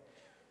prayer.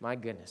 My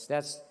goodness,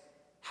 that's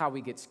how we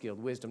get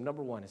skilled. Wisdom,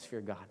 number one, is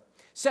fear God.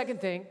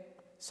 Second thing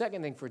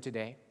for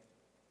today,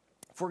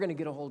 if we're going to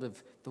get a hold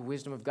of the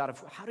wisdom of God,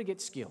 of how to get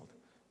skilled,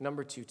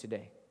 number two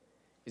today,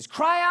 is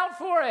cry out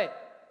for it.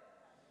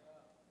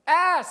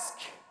 Ask.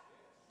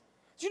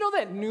 Do you know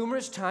that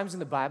numerous times in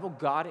the Bible,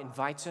 God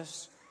invites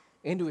us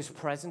into His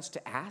presence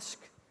to ask?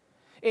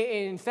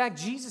 In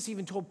fact, Jesus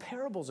even told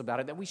parables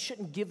about it, that we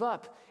shouldn't give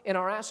up in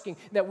our asking,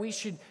 that we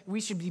should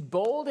be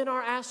bold in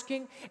our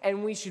asking,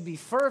 and we should be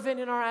fervent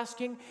in our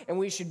asking, and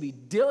we should be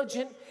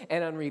diligent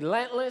and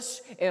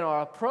unrelentless in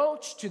our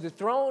approach to the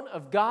throne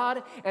of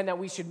God, and that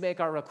we should make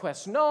our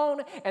requests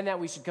known, and that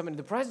we should come into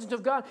the presence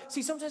of God.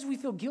 See, sometimes we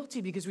feel guilty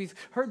because we've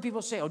heard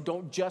people say, oh,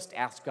 don't just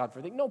ask God for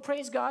things. No,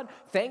 praise God,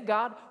 thank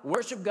God,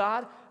 worship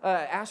God,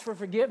 ask for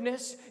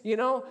forgiveness,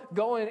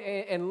 go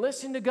and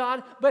listen to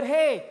God. But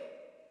hey,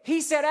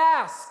 He said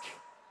ask,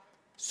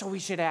 so we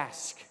should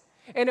ask.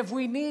 And if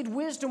we need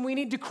wisdom, we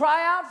need to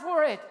cry out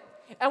for it,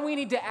 and we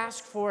need to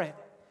ask for it.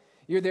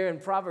 You're there in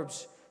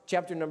Proverbs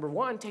chapter number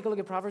 1. Take a look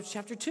at Proverbs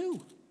chapter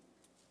 2.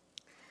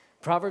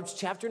 Proverbs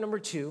chapter number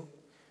 2,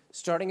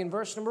 starting in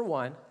verse number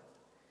 1,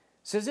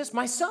 says this,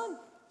 my son,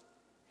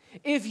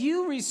 if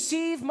you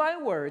receive my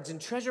words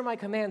and treasure my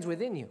commands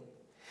within you,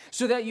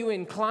 so that you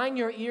incline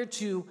your ear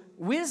to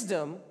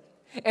wisdom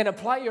and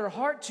apply your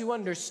heart to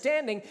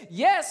understanding,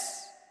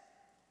 yes,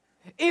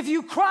 if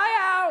you cry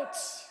out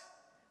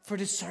for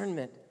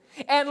discernment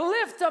and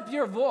lift up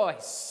your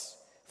voice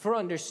for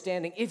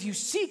understanding, if you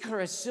seek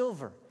her as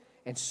silver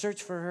and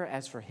search for her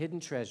as for hidden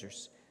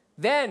treasures,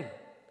 then,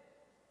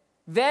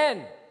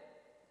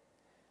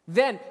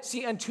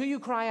 see, until you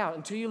cry out,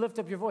 until you lift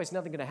up your voice,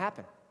 nothing's going to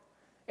happen.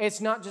 It's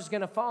not just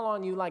going to fall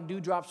on you like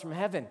dewdrops from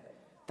heaven.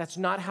 That's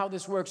not how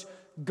this works.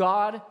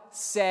 God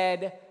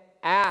said,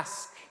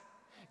 ask.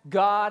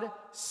 God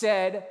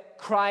said,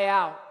 cry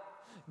out.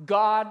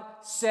 God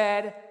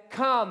said,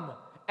 come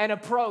and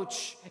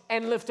approach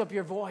and lift up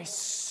your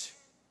voice.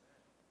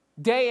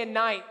 Day and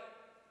night,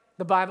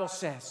 the Bible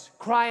says,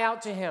 cry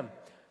out to Him.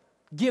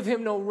 Give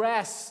Him no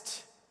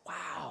rest.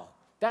 Wow.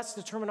 That's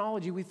the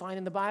terminology we find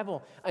in the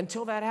Bible.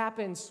 Until that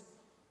happens,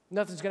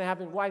 nothing's going to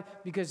happen. Why?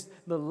 Because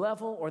the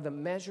level or the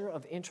measure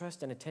of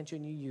interest and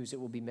attention you use, it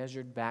will be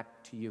measured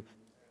back to you.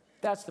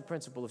 That's the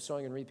principle of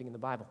sowing and reaping in the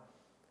Bible.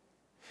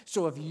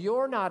 So if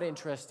you're not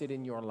interested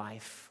in your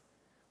life,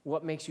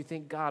 what makes you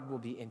think God will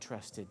be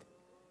interested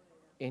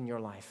in your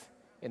life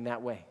in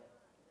that way?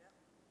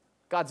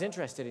 God's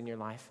interested in your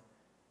life,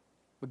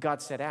 but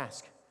God said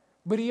ask.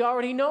 But He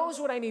already knows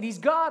what I need. He's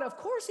God. Of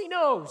course He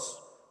knows.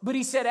 But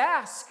He said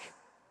ask.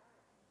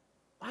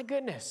 My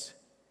goodness.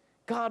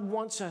 God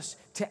wants us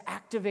to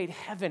activate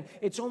heaven.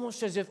 It's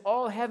almost as if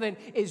all heaven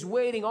is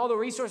waiting. All the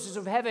resources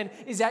of heaven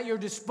is at your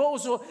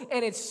disposal,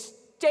 and it's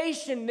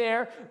stationed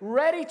there,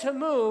 ready to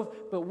move,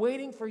 but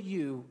waiting for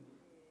you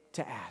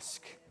to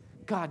ask.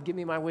 God, give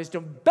me my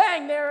wisdom.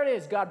 Bang, there it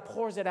is. God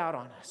pours it out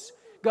on us.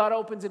 God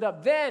opens it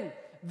up. Then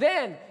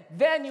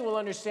you will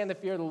understand the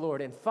fear of the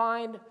Lord and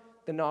find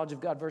the knowledge of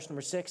God. Verse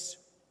number 6,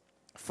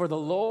 for the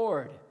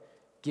Lord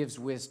gives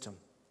wisdom.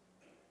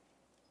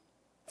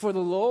 For the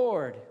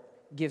Lord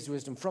gives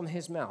wisdom. From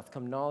His mouth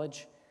come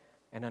knowledge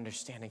and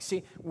understanding.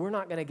 See, we're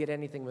not going to get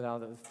anything without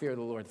the fear of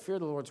the Lord. The fear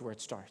of the Lord is where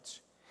it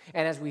starts.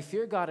 And as we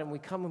fear God and we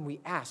come and we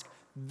ask,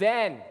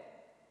 then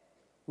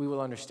we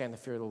will understand the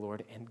fear of the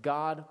Lord, and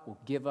God will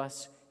give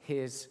us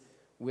his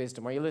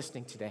wisdom. Are you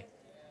listening today?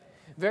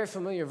 Very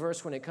familiar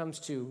verse when it comes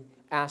to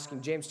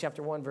asking. James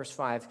chapter 1, verse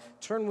 5.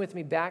 Turn with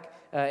me back.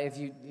 If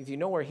you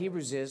know where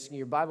Hebrews is,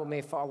 your Bible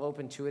may fall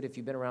open to it if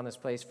you've been around this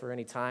place for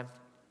any time.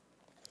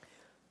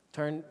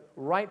 Turn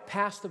right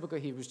past the book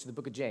of Hebrews to the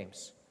book of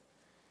James.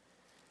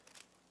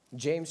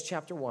 James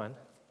chapter 1.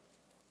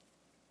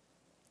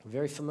 A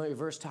very familiar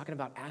verse talking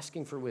about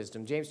asking for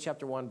wisdom. James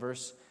chapter 1,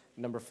 verse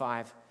number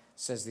 5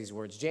 says these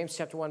words. James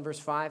chapter 1, verse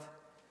 5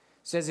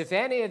 says, if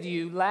any of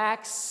you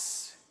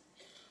lacks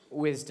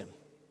wisdom,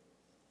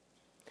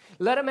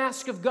 let him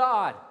ask of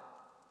God,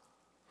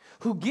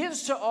 who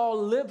gives to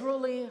all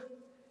liberally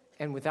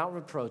and without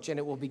reproach, and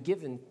it will be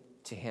given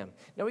to him.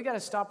 Now, we got to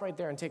stop right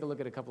there and take a look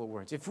at a couple of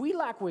words. If we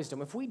lack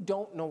wisdom, if we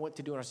don't know what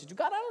to do in our situation,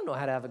 God, I don't know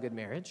how to have a good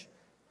marriage.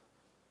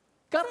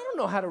 God, I don't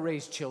know how to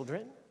raise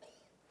children.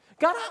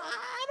 God,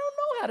 I don't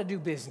know how to do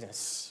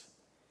business.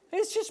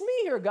 It's just me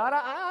here, God.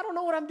 I don't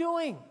know what I'm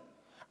doing.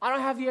 I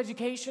don't have the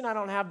education. I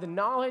don't have the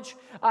knowledge.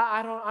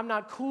 I'm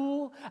not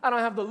cool. I don't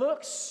have the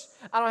looks.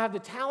 I don't have the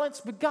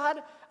talents. But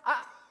God,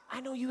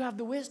 I know you have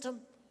the wisdom.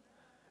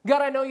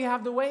 God, I know you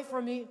have the way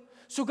for me.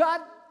 So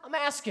God, I'm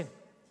asking.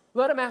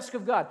 Let him ask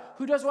of God.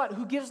 Who does what?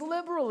 Who gives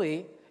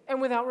liberally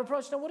and without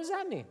reproach. Now, what does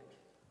that mean?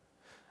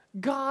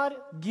 God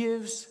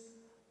gives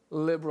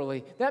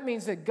liberally. That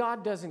means that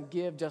God doesn't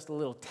give just a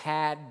little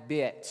tad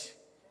bit.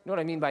 You know what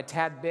I mean by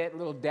tad bit? A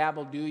little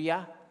dabble, do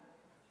ya?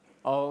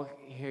 Oh,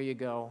 here you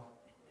go.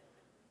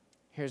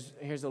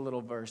 Here's a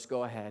little verse.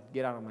 Go ahead.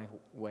 Get out of my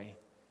way.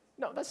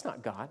 No, that's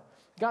not God.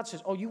 God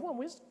says, oh, you want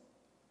wisdom?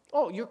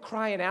 Oh, you're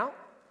crying out?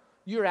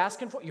 You're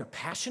asking for it? You're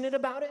passionate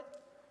about it?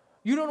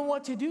 You don't know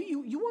what to do?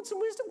 You want some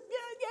wisdom? Yeah,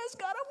 yes,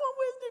 God, I want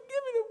wisdom.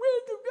 Give me the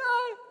wisdom,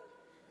 God.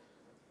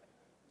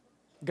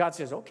 God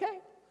says, okay.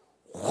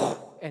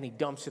 And he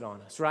dumps it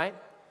on us, right?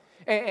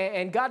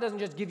 And God doesn't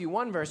just give you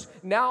one verse.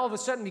 Now, all of a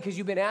sudden, because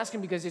you've been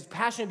asking, because it's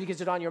passionate, because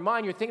it's on your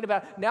mind, you're thinking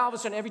about it. Now, all of a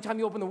sudden, every time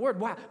you open the Word,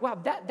 wow,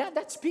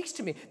 that speaks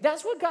to me.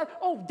 That's what God,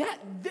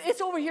 it's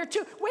over here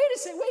too. Wait a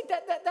second,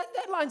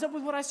 that lines up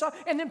with what I saw.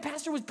 And then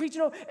Pastor was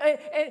preaching,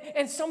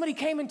 and somebody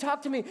came and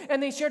talked to me,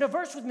 and they shared a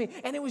verse with me,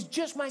 and it was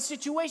just my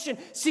situation.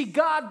 See,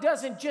 God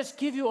doesn't just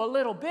give you a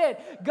little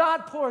bit.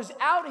 God pours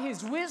out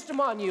his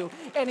wisdom on you,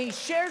 and he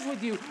shares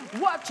with you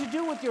what to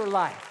do with your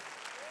life.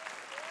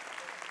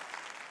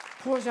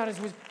 Pours out his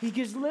wisdom. He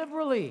gives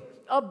liberally,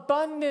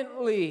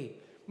 abundantly,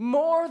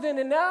 more than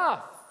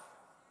enough,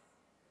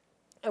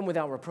 and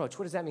without reproach.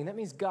 What does that mean? That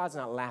means God's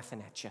not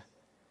laughing at you.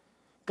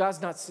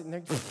 God's not sitting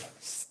there,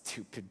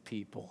 stupid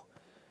people.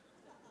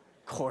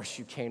 Of course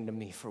you came to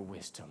me for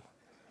wisdom.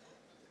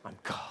 I'm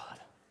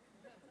God.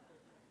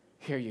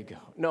 Here you go.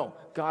 No,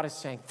 God is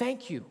saying,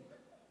 thank you.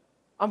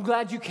 I'm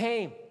glad you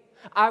came.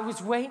 I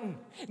was waiting.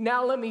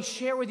 Now let me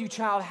share with you,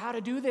 child, how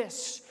to do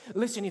this.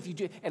 Listen, if you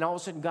do, and all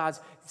of a sudden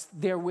God's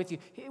there with you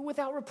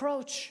without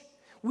reproach.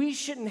 We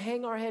shouldn't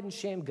hang our head in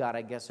shame. God,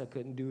 I guess I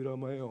couldn't do it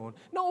on my own.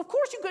 No, of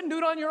course you couldn't do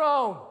it on your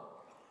own.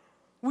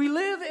 We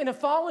live in a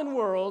fallen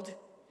world,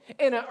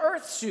 in an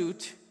earth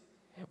suit.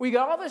 We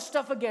got all this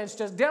stuff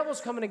against us.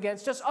 Devil's coming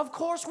against us. Of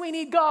course we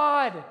need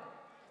God.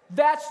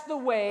 That's the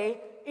way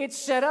it's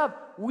set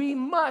up. We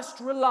must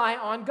rely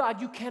on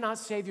God. You cannot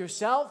save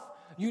yourself.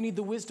 You need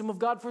the wisdom of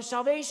God for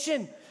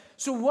salvation.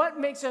 So what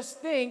makes us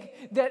think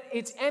that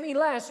it's any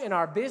less in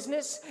our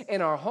business,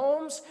 in our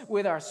homes,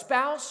 with our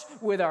spouse,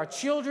 with our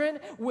children,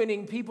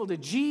 winning people to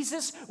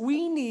Jesus?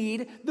 We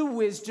need the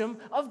wisdom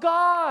of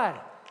God.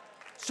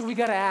 So we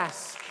got to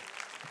ask,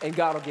 and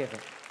God will give it.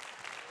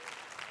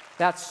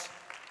 That's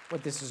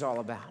what this is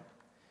all about.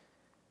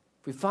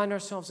 If we find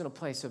ourselves in a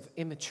place of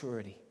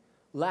immaturity,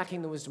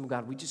 lacking the wisdom of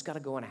God, we just got to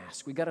go and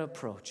ask. We got to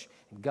approach,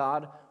 and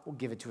God will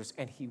give it to us,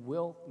 and he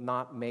will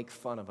not make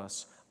fun of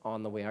us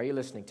on the way. Are you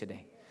listening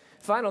today?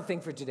 Final thing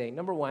for today.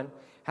 Number one,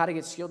 how to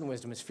get skilled in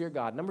wisdom is fear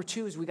God. Number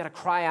two is we got to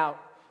cry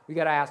out. We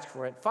got to ask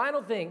for it.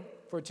 Final thing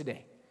for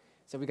today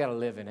is that we got to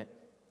live in it.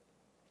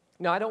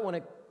 Now, I don't want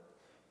to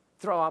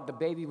throw out the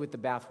baby with the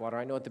bathwater.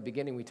 I know at the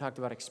beginning we talked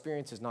about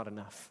experience is not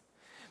enough.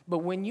 But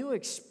when you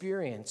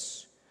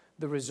experience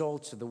the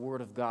results of the Word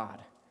of God,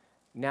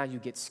 now you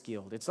get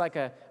skilled. It's like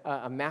a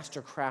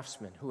master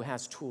craftsman who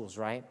has tools,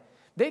 right?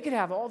 They could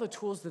have all the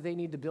tools that they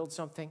need to build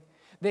something.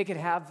 They could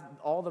have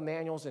all the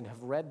manuals and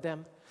have read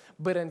them.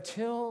 But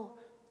until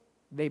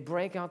they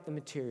break out the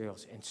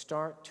materials and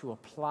start to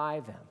apply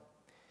them,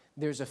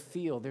 there's a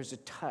feel, there's a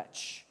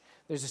touch,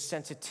 there's a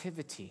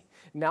sensitivity.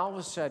 Now all of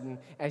a sudden,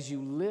 as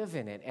you live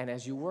in it and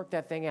as you work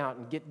that thing out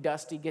and get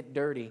dusty, get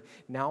dirty,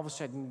 now all of a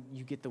sudden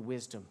you get the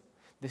wisdom,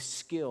 the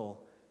skill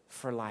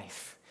for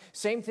life.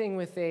 Same thing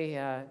with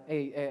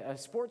a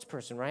sports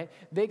person, right?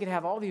 They could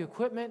have all the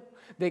equipment.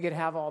 They could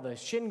have all the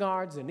shin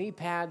guards, the knee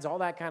pads, all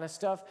that kind of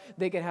stuff.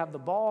 They could have the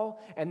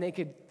ball, and they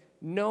could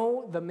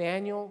know the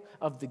manual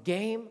of the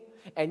game.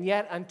 And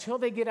yet, until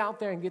they get out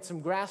there and get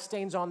some grass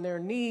stains on their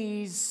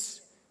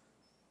knees,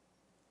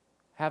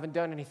 haven't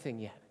done anything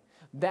yet.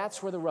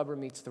 That's where the rubber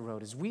meets the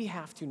road, is we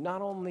have to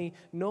not only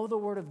know the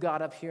Word of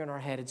God up here in our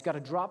head, it's got to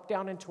drop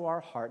down into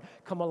our heart,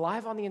 come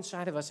alive on the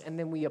inside of us, and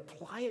then we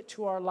apply it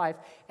to our life,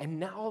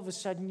 and now all of a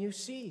sudden you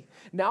see.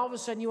 Now all of a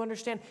sudden you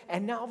understand,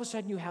 and now all of a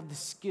sudden you have the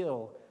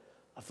skill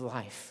of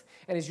life.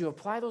 And as you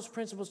apply those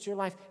principles to your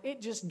life,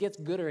 it just gets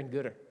gooder and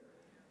gooder.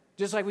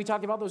 Just like we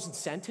talked about those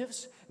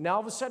incentives, now all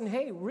of a sudden,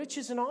 hey,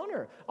 riches and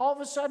honor. All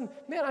of a sudden,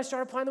 man, I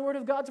started applying the Word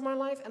of God to my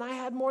life, and I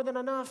had more than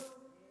enough.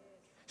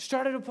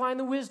 Started applying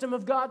the wisdom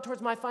of God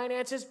towards my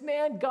finances.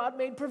 Man, God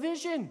made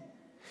provision.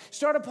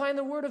 Started applying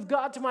the Word of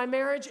God to my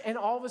marriage, and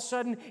all of a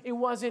sudden, it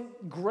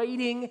wasn't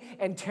grating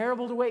and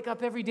terrible to wake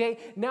up every day.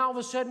 Now, all of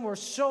a sudden, we're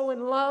so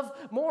in love,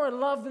 more in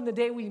love than the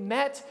day we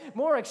met,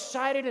 more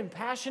excited and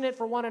passionate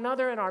for one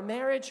another in our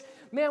marriage.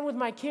 Man, with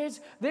my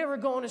kids, they were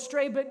going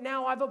astray, but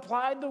now I've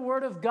applied the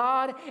Word of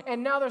God,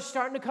 and now they're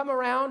starting to come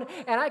around,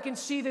 and I can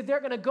see that they're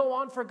going to go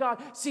on for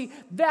God. See,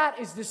 that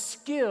is the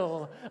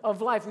skill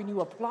of life, when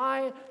you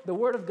apply the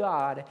Word of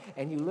God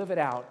and you live it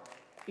out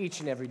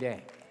each and every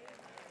day.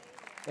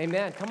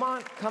 Amen. Come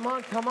on, come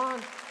on, come on.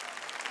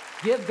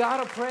 Give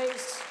God a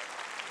praise.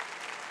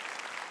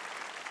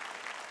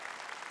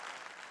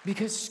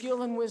 Because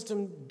skill and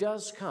wisdom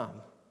does come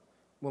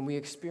when we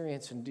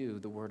experience and do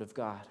the Word of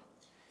God.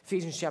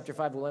 Ephesians chapter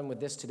 5, we'll end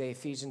with this today.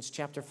 Ephesians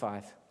chapter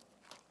 5,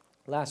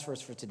 last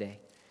verse for today.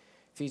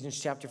 Ephesians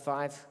chapter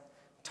 5,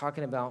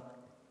 talking about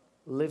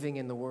living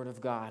in the Word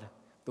of God,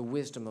 the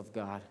wisdom of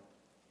God,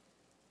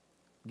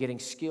 getting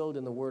skilled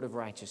in the word of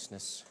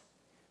righteousness.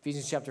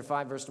 Ephesians chapter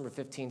 5, verse number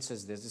 15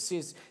 says this. It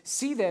says,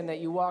 see then that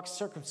you walk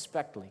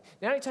circumspectly.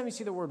 Now, anytime you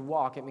see the word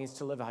walk, it means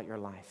to live out your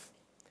life.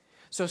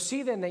 So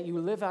see then that you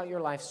live out your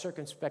life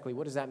circumspectly.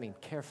 What does that mean?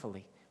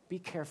 Carefully. Be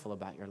careful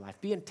about your life.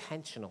 Be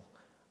intentional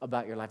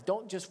about your life.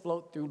 Don't just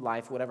float through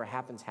life. Whatever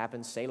happens,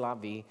 happens. C'est la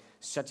vie.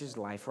 Such is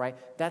life, right?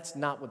 That's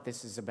not what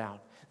this is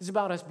about. This is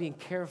about us being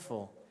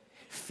careful,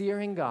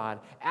 fearing God,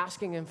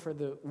 asking Him for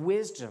the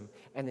wisdom,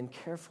 and then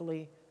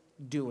carefully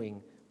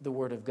doing the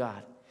Word of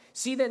God.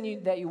 See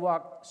then that you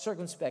walk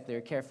circumspectly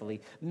or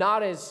carefully,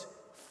 not as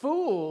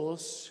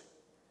fools,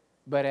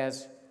 but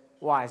as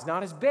wise.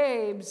 Not as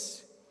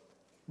babes,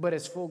 but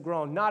as full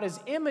grown. Not as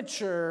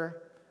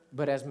immature,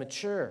 but as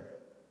mature.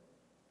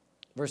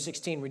 Verse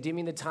 16,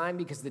 redeeming the time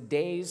because the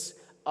days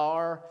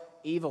are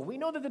evil. We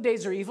know that the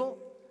days are evil,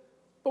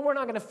 but we're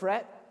not going to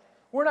fret.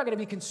 We're not going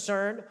to be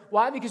concerned.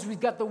 Why? Because we've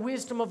got the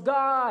wisdom of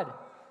God.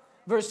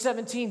 Verse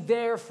 17,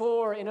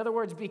 therefore, in other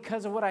words,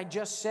 because of what I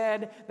just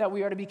said, that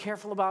we are to be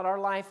careful about our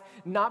life,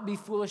 not be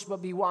foolish,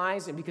 but be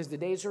wise, and because the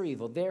days are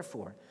evil,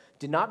 therefore,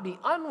 do not be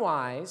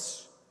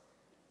unwise,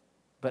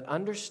 but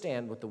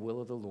understand what the will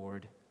of the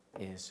Lord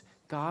is.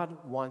 God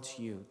wants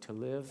you to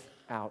live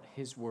out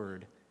His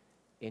word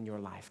in your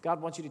life.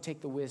 God wants you to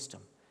take the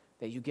wisdom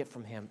that you get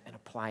from Him and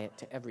apply it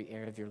to every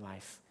area of your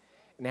life.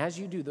 And as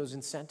you do, those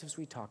incentives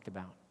we talked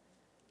about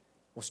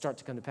will start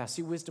to come to pass.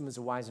 See, wisdom is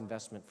a wise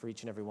investment for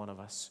each and every one of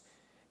us.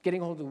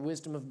 Getting hold of the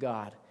wisdom of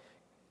God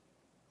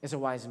is a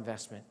wise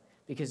investment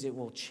because it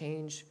will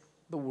change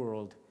the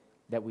world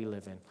that we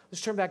live in.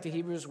 Let's turn back to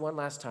Hebrews one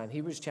last time.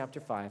 Hebrews chapter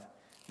 5,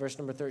 verse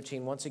number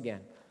 13, once again.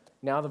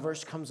 Now the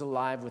verse comes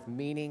alive with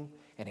meaning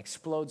and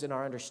explodes in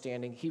our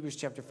understanding. Hebrews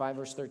chapter 5,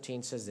 verse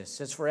 13 says this. It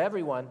says, for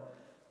everyone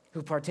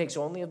who partakes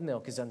only of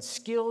milk is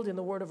unskilled in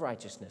the word of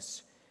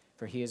righteousness,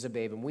 for he is a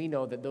babe. And we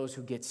know that those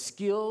who get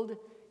skilled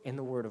in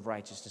the word of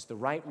righteousness, the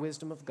right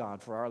wisdom of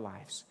God for our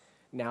lives,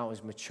 now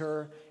is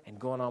mature and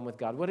going on with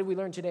God. What did we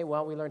learn today?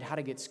 Well, we learned how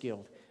to get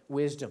skilled.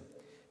 Wisdom.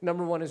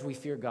 Number one is we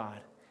fear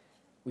God.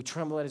 We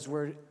tremble at His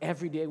word.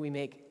 Every day we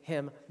make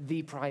Him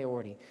the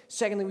priority.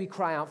 Secondly, we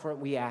cry out for it.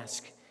 We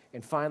ask.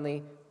 And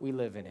finally, we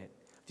live in it.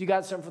 If you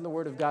got something from the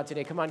word of God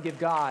today, come on, give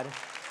God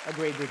a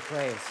great big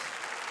praise.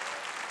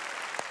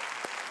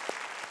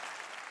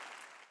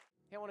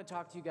 Hey, I want to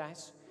talk to you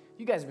guys.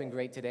 You guys have been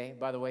great today,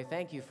 by the way.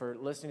 Thank you for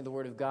listening to the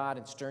Word of God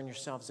and stirring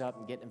yourselves up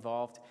and getting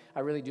involved.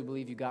 I really do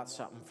believe you got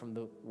something from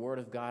the Word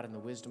of God and the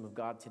wisdom of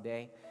God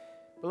today.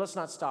 But let's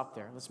not stop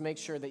there. Let's make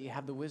sure that you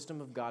have the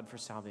wisdom of God for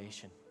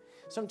salvation.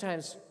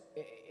 Sometimes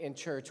in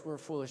church, we're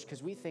foolish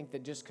because we think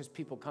that just because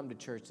people come to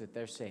church that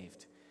they're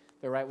saved.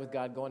 They're right with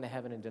God, going to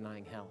heaven and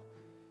denying hell.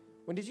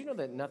 When did you know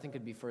that nothing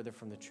could be further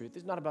from the truth?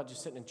 It's not about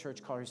just sitting in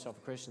church, call yourself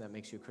a Christian, that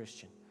makes you a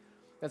Christian.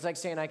 That's like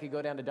saying I could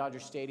go down to Dodger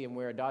Stadium,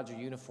 wear a Dodger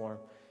uniform,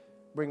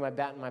 bring my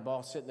bat and my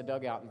ball, sit in the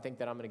dugout, and think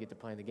that I'm going to get to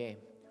play in the game.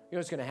 You know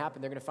what's going to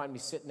happen? They're going to find me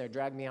sitting there,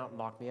 drag me out, and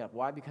lock me up.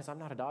 Why? Because I'm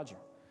not a Dodger.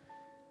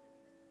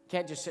 You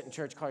can't just sit in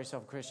church, call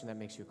yourself a Christian. That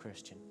makes you a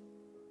Christian.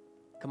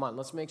 Come on,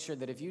 let's make sure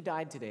that if you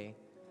died today,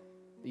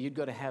 that you'd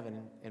go to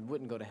heaven and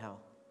wouldn't go to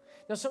hell.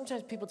 Now,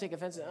 sometimes people take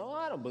offense, oh,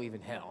 I don't believe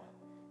in hell.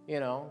 You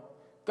know,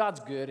 God's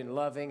good and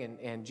loving,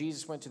 and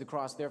Jesus went to the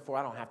cross, therefore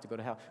I don't have to go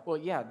to hell. Well,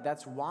 yeah,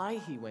 that's why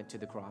He went to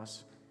the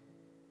cross,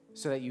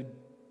 so that you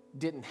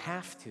didn't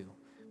have to.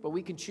 But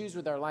we can choose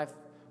with our life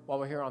while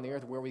we're here on the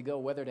earth where we go,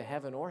 whether to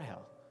heaven or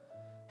hell.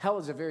 Hell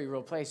is a very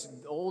real place.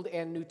 Old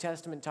and New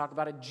Testament talk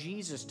about it.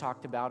 Jesus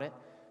talked about it,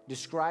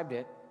 described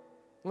it.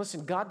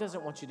 Listen, God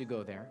doesn't want you to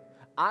go there.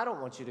 I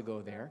don't want you to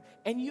go there.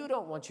 And you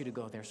don't want you to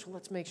go there. So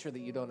let's make sure that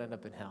you don't end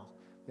up in hell,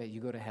 that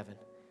you go to heaven.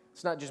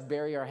 It's not just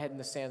bury our head in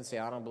the sand and say,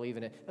 I don't believe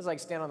in it. It's like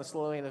stand on the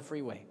slow lane of the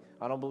freeway.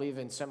 I don't believe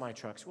in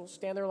semi-trucks. Well,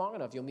 stand there long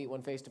enough. You'll meet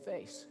one face to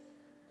face.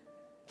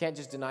 Can't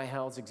just deny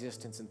hell's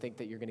existence and think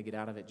that you're going to get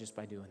out of it just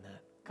by doing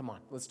that. Come on,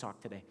 let's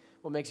talk today.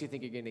 What makes you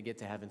think you're going to get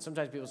to heaven?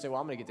 Sometimes people say,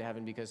 well, I'm going to get to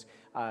heaven because,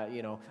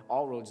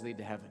 all roads lead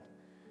to heaven.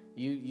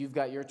 You've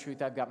got your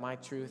truth, I've got my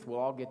truth. We'll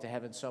all get to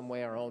heaven some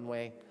way, our own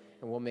way,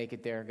 and we'll make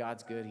it there.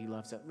 God's good. He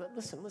loves us.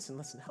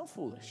 Listen. How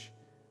foolish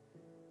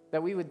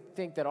that we would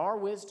think that our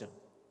wisdom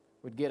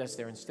would get us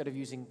there instead of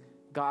using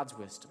God's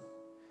wisdom.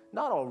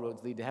 Not all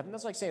roads lead to heaven.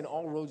 That's like saying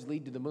all roads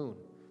lead to the moon.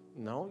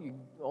 No, you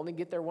only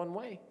get there one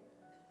way.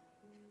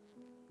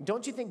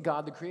 Don't you think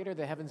God, the creator of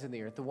the heavens and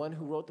the earth, the one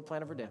who wrote the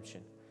plan of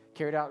redemption,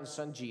 carried out in his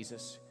son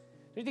Jesus,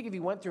 don't you think if he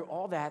went through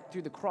all that,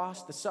 through the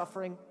cross, the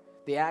suffering,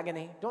 the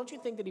agony, don't you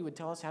think that he would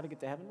tell us how to get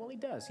to heaven? Well, he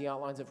does. He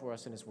outlines it for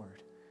us in his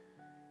word.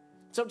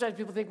 Sometimes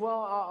people think,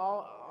 well,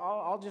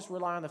 I'll just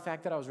rely on the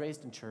fact that I was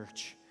raised in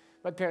church.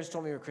 My parents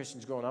told me we were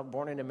Christians growing up.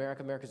 Born in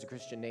America. America's a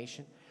Christian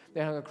nation.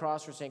 They hung a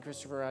cross for St.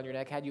 Christopher around your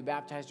neck, had you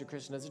baptized or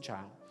christened as a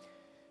child.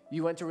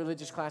 You went to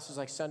religious classes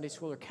like Sunday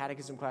school or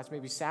catechism class,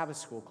 maybe Sabbath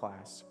school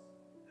class.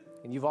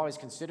 And you've always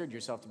considered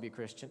yourself to be a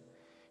Christian.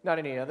 Not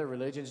any other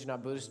religions. You're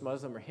not Buddhist,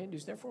 Muslim, or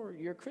Hindus. Therefore,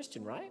 you're a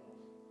Christian, right?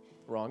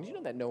 Wrong. Did you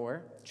know that?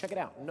 Nowhere. Check it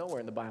out. Nowhere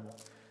in the Bible.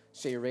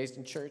 Say you're raised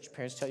in church.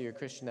 Parents tell you you're a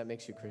Christian. That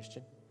makes you a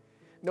Christian.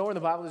 Nowhere in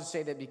the Bible does it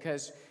say that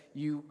because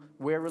you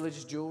wear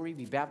religious jewelry,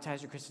 be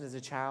baptized or christened as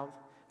a child,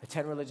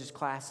 attend religious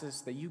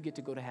classes, that you get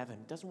to go to heaven.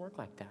 It doesn't work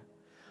like that.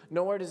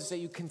 Nowhere does it say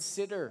you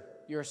consider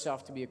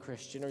yourself to be a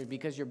Christian, or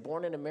because you're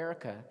born in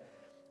America,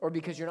 or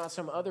because you're not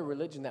some other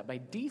religion that by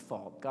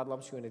default God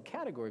lumps you in a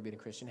category of being a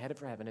Christian, headed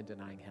for heaven and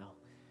denying hell.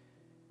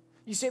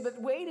 You say,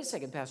 but wait a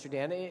second, Pastor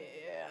Dan.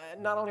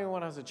 Not only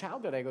when I was a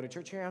child did I go to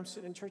church. Here I'm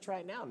sitting in church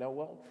right now. No,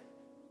 well,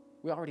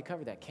 we already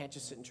covered that. Can't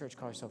just sit in church,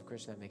 call yourself a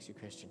Christian. That makes you a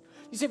Christian.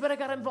 You say, but I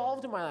got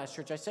involved in my last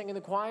church. I sang in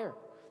the choir,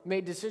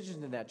 made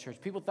decisions in that church.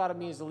 People thought of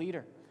me as a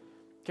leader.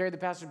 Carried the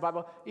pastor's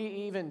Bible,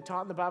 even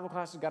taught in the Bible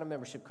classes, got a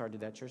membership card to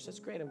that church. That's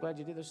great. I'm glad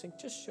you did those things.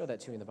 Just show that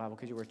to me in the Bible,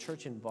 because your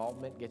church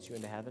involvement gets you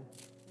into heaven.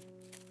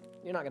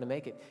 You're not going to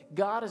make it.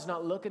 God is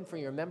not looking for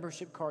your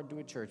membership card to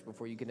a church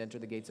before you can enter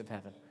the gates of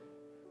heaven.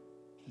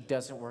 It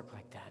doesn't work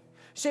like that.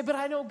 You say, but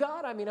I know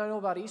God. I know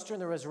about Easter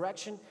and the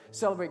resurrection,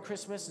 celebrate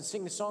Christmas and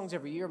sing the songs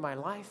every year of my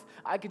life.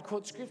 I could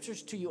quote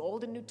scriptures to you,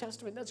 Old and New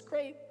Testament. That's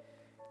great.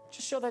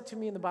 Just show that to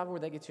me in the Bible where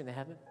that gets you into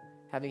heaven.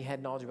 Having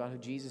head knowledge about who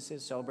Jesus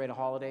is, celebrate a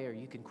holiday, or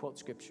you can quote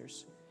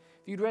scriptures.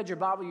 If you'd read your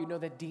Bible, you'd know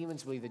that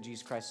demons believe that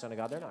Jesus Christ is the Son of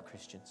God. They're not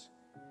Christians.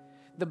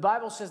 The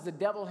Bible says the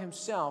devil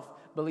himself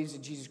believes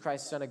that Jesus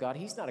Christ is the Son of God.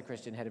 He's not a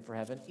Christian headed for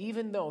heaven,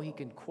 even though he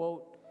can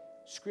quote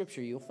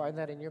scripture. You'll find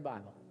that in your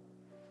Bible.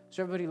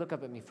 So everybody look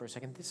up at me for a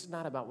second. This is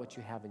not about what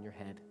you have in your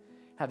head.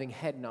 Having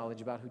head knowledge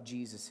about who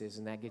Jesus is,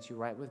 and that gets you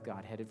right with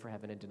God, headed for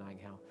heaven and denying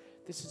hell.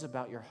 This is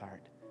about your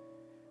heart.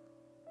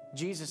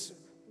 Jesus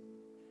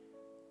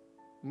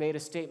made a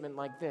statement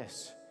like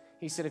this.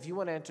 He said, if you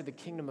want to enter the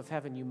kingdom of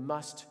heaven, you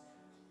must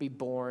be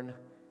born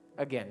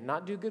again.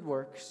 Not do good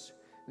works,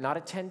 not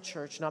attend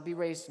church, not be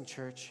raised in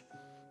church,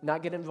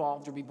 not get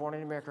involved or be born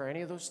in America or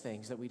any of those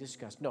things that we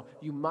discussed. No,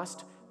 you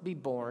must be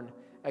born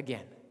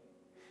again.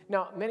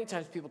 Now, many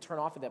times people turn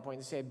off at that point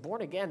and say,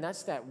 born again,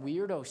 that's that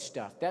weirdo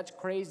stuff. That's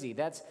crazy.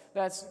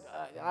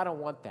 I don't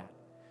want that.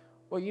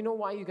 Well, you know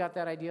why you got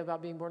that idea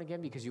about being born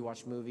again? Because you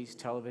watch movies,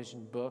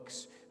 television,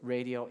 books,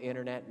 radio,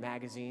 internet,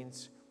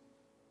 magazines.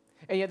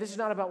 And yet this is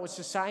not about what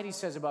society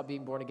says about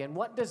being born again.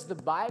 What does the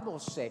Bible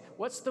say?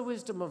 What's the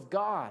wisdom of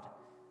God?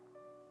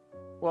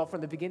 Well,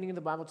 from the beginning of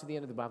the Bible to the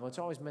end of the Bible, it's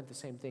always meant the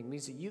same thing. It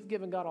means that you've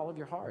given God all of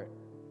your heart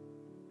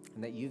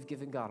and that you've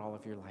given God all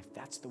of your life.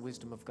 That's the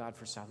wisdom of God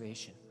for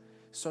salvation.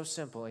 So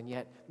simple, and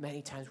yet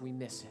many times we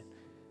miss it.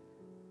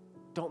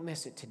 Don't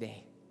miss it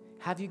today.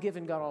 Have you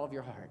given God all of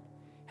your heart?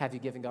 Have you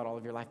given God all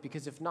of your life?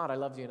 Because if not, I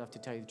love you enough to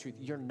tell you the truth.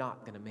 You're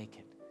not going to make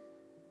it.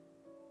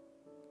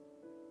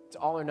 It's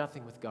all or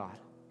nothing with God.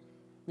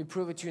 Let me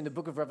prove it to you in the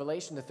book of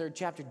Revelation, the 3rd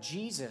chapter.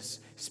 Jesus,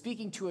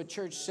 speaking to a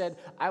church, said,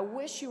 I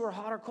wish you were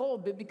hot or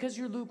cold, but because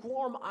you're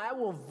lukewarm, I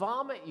will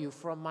vomit you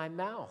from my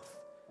mouth.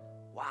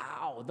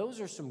 Wow, those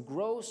are some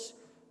gross,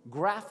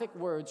 graphic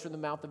words from the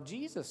mouth of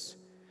Jesus.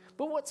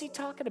 But what's he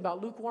talking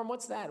about? Lukewarm,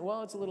 what's that?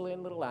 Well, it's a little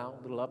in, little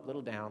out, little up,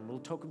 little down, a little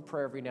token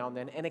prayer every now and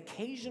then, and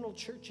occasional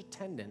church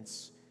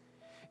attendance.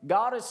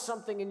 God is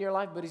something in your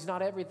life, but he's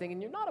not everything,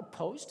 and you're not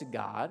opposed to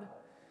God,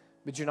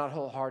 but you're not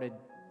wholehearted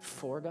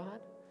for God.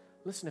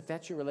 Listen, if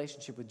that's your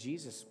relationship with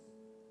Jesus,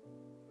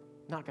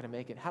 not going to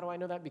make it. How do I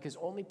know that? Because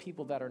only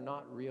people that are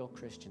not real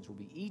Christians will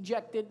be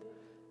ejected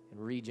and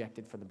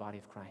rejected from the body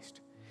of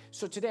Christ.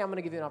 So today I'm going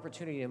to give you an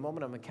opportunity. In a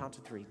moment, I'm going to count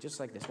to 3, just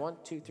like this. 1,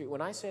 2, 3.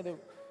 When I say the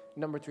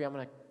number 3, I'm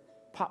going to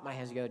pop my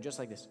hands together just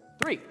like this.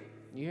 3.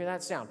 You hear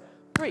that sound?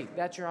 3.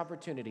 That's your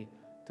opportunity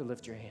to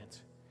lift your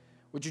hands.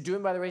 What you're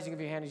doing by the raising of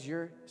your hand is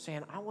you're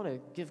saying, I want to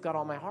give God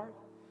all my heart.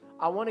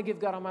 I want to give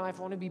God all my life.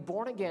 I want to be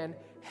born again,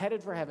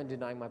 headed for heaven,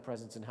 denying my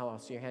presence in hell. I'll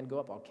see your hand go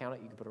up. I'll count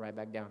it. You can put it right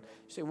back down.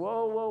 You say,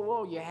 whoa, whoa,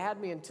 whoa. You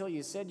had me until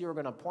you said you were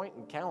going to point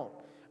and count.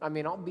 I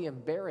mean, I'll be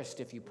embarrassed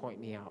if you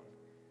point me out.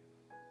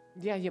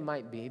 Yeah, you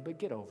might be, but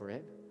get over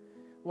it.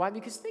 Why?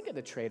 Because think of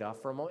the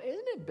trade-off for a moment.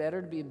 Isn't it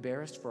better to be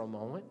embarrassed for a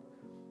moment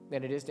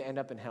than it is to end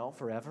up in hell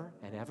forever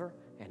and ever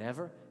and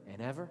ever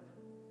and ever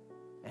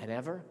and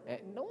ever?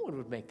 And no one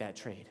would make that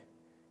trade.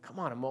 Come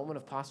on, a moment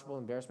of possible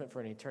embarrassment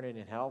for an eternity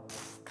in hell?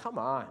 Pfft, come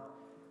on.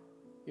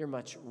 You're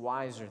much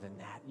wiser than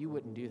that. You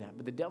wouldn't do that.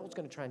 But the devil's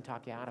going to try and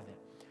talk you out of it.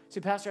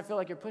 See, Pastor, I feel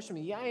like you're pushing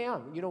me. Yeah, I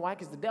am. You know why?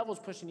 Because the devil's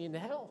pushing you into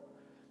hell.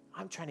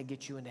 I'm trying to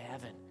get you into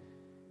heaven.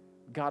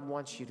 God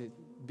wants you to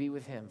be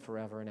with him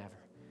forever and ever.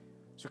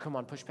 So come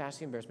on, push past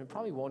the embarrassment.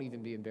 Probably won't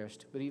even be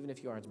embarrassed, but even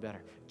if you are, it's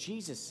better.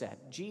 Jesus said,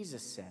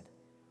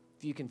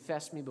 if you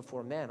confess me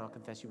before men, I'll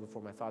confess you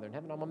before my Father in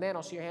heaven. I'm a man.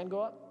 I'll see your hand go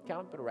up,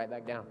 count, put it right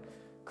back down.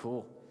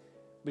 Cool.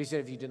 But he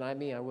said, if you deny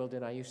me, I will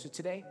deny you. So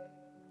today,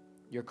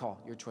 your call,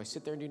 your choice.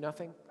 Sit there and do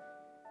nothing,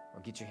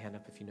 or get your hand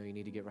up if you know you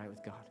need to get right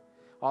with God.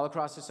 All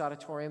across this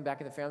auditorium, back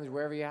in the families,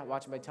 wherever you're at,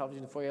 watching by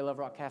television, the foyer, Love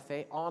Rock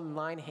Cafe,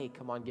 online, hey,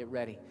 come on, get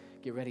ready.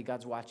 Get ready.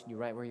 God's watching you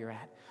right where you're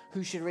at.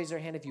 Who should raise their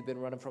hand if you've been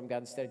running from God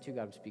instead of to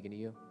God? I'm speaking to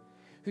you.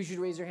 Who should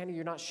raise their hand if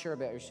you're not sure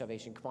about your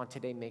salvation? Come on,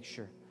 today, make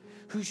sure.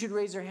 Who should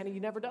raise their hand if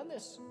you've never done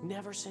this?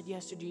 Never said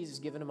yes to Jesus,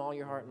 given him all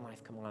your heart and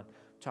life. Come on, I'm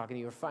talking to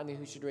you. Or finally,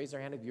 who should raise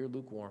their hand if you're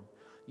lukewarm?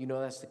 You know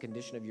that's the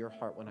condition of your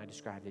heart when I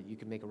described it. You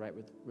can make a right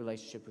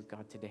relationship with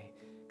God today.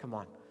 Come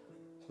on,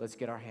 let's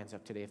get our hands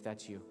up today if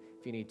that's you,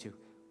 if you need to.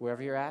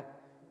 Wherever you're at,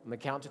 I'm going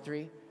to count to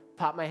 3.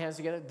 Pop my hands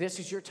together. This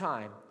is your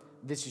time.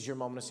 This is your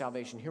moment of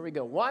salvation. Here we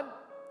go. 1,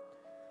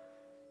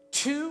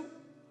 2,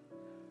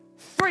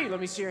 3. Let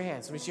me see your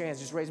hands. Let me see your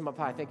hands. Just raising them up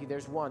high. Thank you.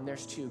 There's 1.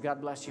 There's 2.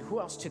 God bless you. Who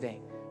else today?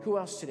 Who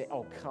else today?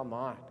 Oh, come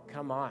on.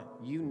 Come on.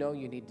 You know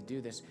you need to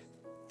do this.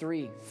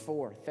 3,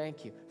 4.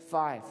 Thank you.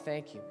 5.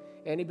 Thank you.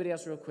 Anybody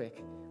else real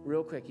quick?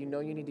 Real quick. You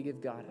know you need to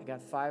give God. I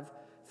got 4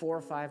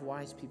 or 5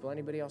 wise people.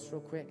 Anybody else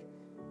real quick?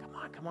 Come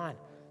on. Come on.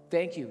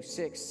 Thank you.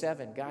 6,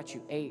 7. Got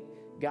you. 8.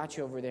 Got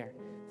you over there.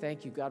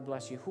 Thank you. God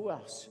bless you. Who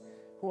else?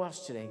 Who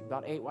else today?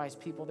 About 8 wise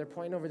people. They're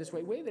pointing over this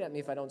way. Wave it at me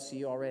if I don't see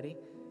you already.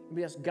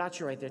 Anybody else? Got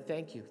you right there.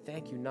 Thank you.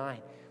 Thank you. 9.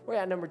 We're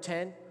at number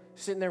 10.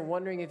 Sitting there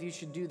wondering if you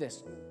should do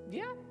this.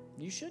 Yeah,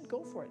 you should.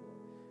 Go for it.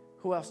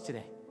 Who else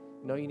today?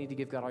 No, you need to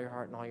give God all your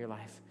heart and all your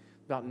life.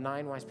 About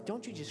 9 wise people.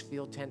 Don't you just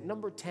feel 10?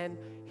 Number 10,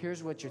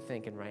 here's what you're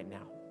thinking right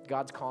now.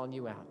 God's calling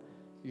you out.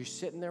 You're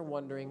sitting there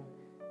wondering,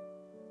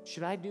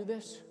 should I do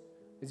this?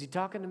 Is he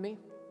talking to me?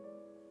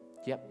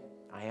 Yep,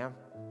 I am.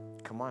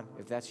 Come on.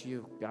 If that's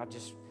you, God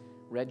just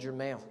read your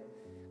mail.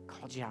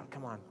 Called you out.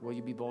 Come on. Will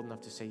you be bold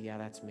enough to say, yeah,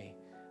 that's me.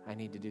 I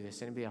need to do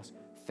this. Anybody else?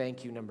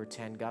 Thank you, number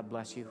 10. God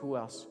bless you. Who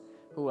else?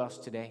 Who else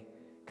today?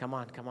 Come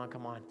on, come on,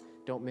 come on.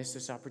 Don't miss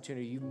this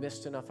opportunity. You've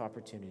missed enough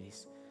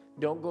opportunities.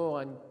 Don't go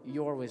on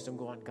your wisdom.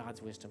 Go on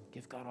God's wisdom.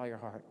 Give God all your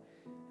heart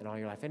and all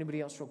your life. Anybody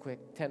else real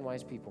quick? 10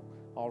 wise people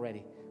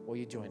already. Will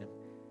you join them?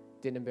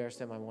 Didn't embarrass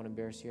them. I won't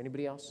embarrass you.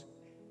 Anybody else?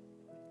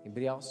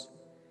 Anybody else?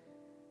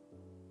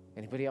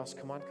 Anybody else?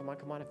 Come on, come on,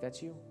 come on. If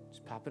that's you,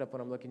 just pop it up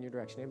when I'm looking your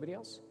direction. Anybody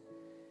else?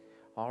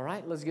 All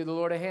right, let's give the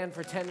Lord a hand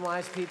for 10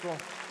 wise people.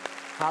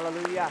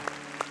 Hallelujah.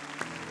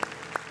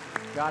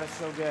 God is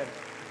so good.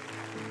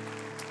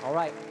 All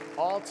right,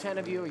 all 10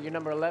 of you, you're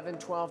number 11,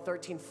 12,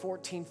 13,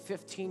 14,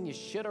 15. You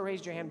should have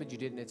raised your hand, but you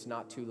didn't. It's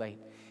not too late.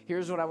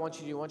 Here's what I want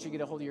you to do. I want you to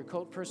get a hold of your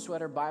coat, purse,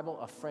 sweater, Bible,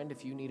 a friend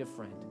if you need a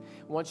friend.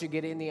 I want you to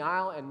get in the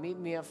aisle and meet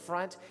me up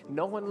front.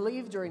 No one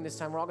leave during this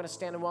time. We're all going to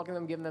stand and welcome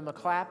them, give them a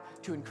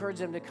clap to encourage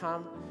them to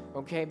come,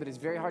 okay? But it's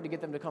very hard to get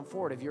them to come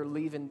forward if you're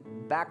leaving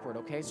backward,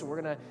 okay? So we're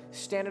going to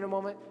stand in a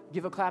moment,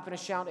 give a clap and a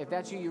shout. If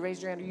that's you, you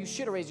raised your hand, or you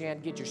should have raised your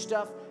hand. Get your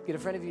stuff. Get a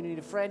friend if you need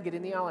a friend. Get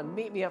in the aisle and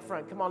meet me up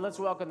front. Come on, let's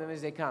welcome them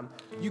as they come.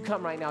 You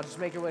come right now. Just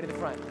make your way to the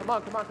front. Come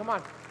on, come on, come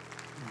on.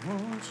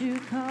 Won't you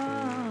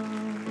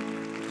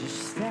come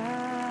just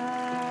as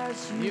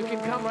You can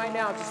come right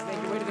now. Just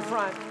make your way to the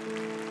front.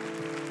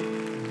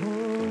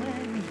 Oh,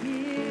 and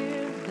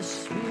hear the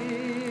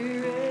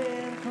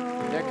Spirit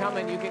call. They're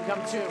coming. You can come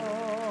too.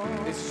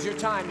 This is your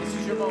time. This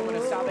is your moment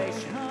of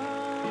salvation.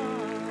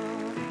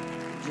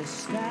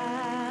 Just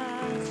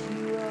as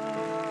you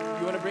are.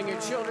 You want to bring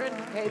your children?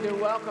 Hey, they're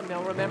welcome.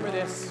 They'll remember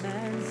this.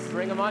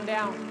 Bring them on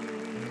down.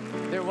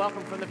 They're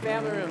welcome from the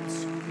family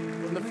rooms,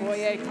 from the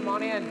foyer. Come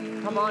on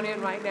in. Come on in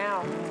right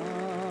now.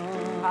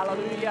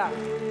 Hallelujah.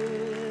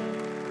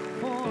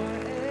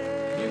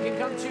 You can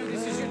come too.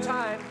 This is your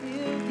time.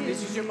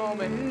 This is your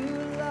moment.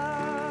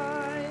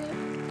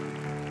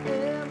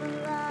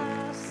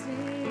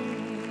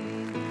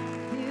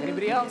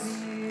 Anybody else?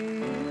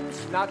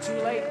 It's not too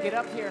late. Get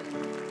up here.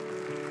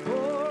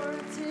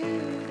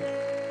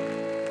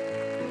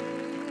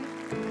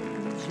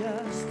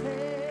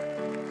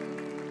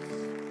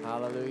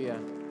 Hallelujah.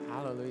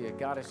 Hallelujah.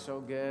 God is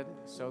so good.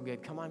 So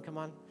good. Come on, come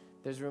on.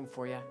 There's room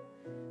for you.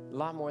 A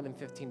lot more than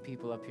 15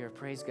 people up here.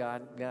 Praise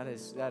God. That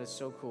is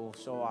so cool.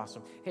 So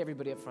awesome. Hey,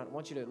 everybody up front, I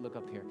want you to look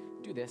up here.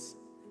 Do this.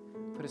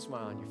 Put a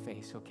smile on your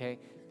face, okay?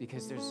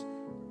 Because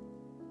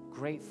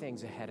great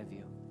things ahead of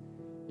you.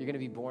 You're going to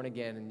be born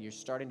again, and you're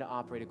starting to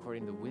operate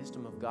according to the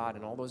wisdom of God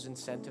and all those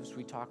incentives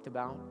we talked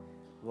about,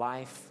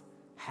 life,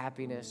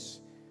 happiness,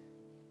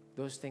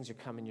 those things are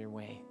coming your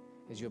way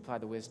as you apply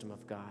the wisdom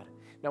of God.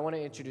 Now, I want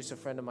to introduce a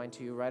friend of mine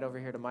to you right over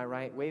here to my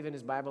right, waving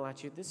his Bible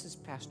at you. This is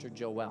Pastor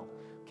Joel,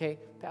 okay?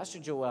 Pastor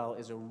Joel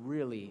is a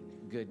really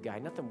good guy.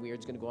 Nothing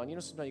weird's going to go on. You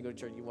know, sometimes you go to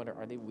church, you wonder,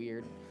 are they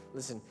weird?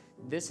 Listen,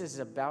 this is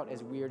about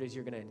as weird as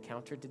you're going to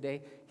encounter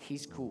today.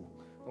 He's cool,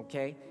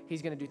 okay?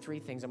 He's going to do 3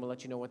 things. I'm going to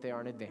let you know what they are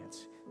in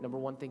advance. Number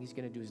 1 thing he's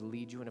going to do is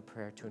lead you in a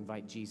prayer to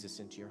invite Jesus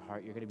into your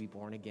heart. You're going to be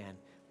born again,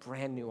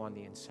 brand new on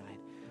the inside.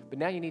 But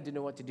now you need to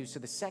know what to do. So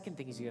the second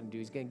thing he's going to do,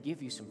 he's going to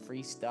give you some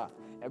free stuff.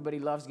 Everybody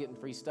loves getting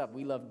free stuff.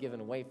 We love giving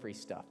away free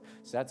stuff.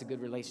 So that's a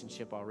good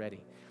relationship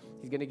already.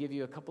 He's going to give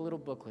you a couple little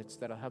booklets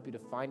that'll help you to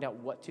find out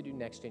what to do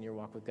next in your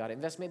walk with God.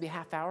 Invest maybe a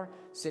half hour.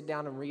 Sit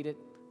down and read it.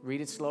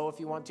 Read it slow if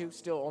you want to.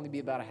 Still only be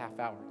about a half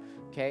hour.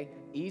 Okay?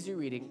 Easy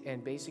reading,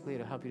 and basically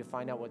it'll help you to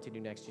find out what to do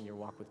next in your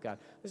walk with God.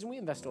 Listen, we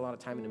invest a lot of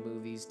time into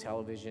movies,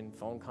 television,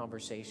 phone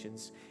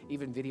conversations,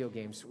 even video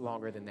games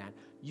longer than that.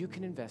 You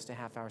can invest a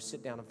half hour,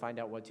 sit down, and find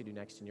out what to do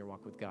next in your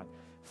walk with God.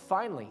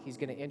 Finally, he's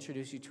going to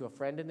introduce you to a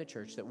friend in the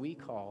church that we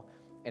call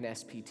an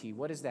SPT.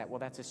 What is that? Well,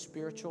 that's a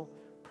spiritual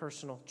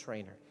personal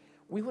trainer.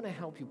 We want to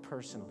help you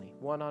personally,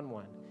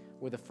 one-on-one,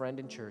 with a friend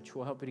in church who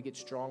will help you to get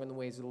strong in the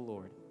ways of the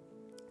Lord.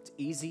 It's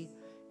easy.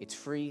 It's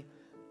free.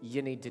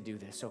 You need to do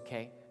this,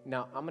 okay?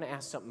 Now, I'm going to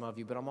ask something of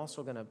you, but I'm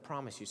also going to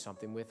promise you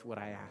something with what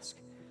I ask.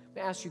 I'm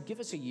going to ask you,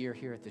 give us a year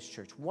here at this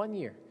church. 1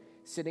 year,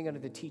 sitting under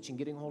the teaching,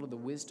 getting hold of the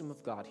wisdom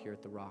of God here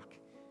at the Rock.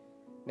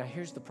 Now,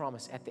 here's the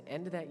promise. At the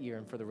end of that year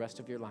and for the rest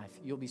of your life,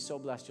 you'll be so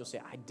blessed, you'll say,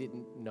 I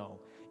didn't know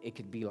it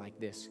could be like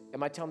this.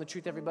 Am I telling the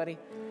truth, everybody?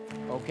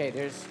 Okay,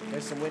 there's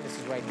some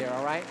witnesses right there,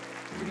 all right?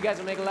 If you guys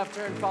will make a left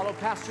turn, follow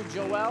Pastor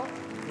Joel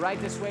right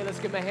this way. Let's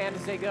give him a hand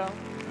as they go.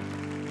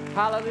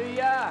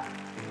 Hallelujah.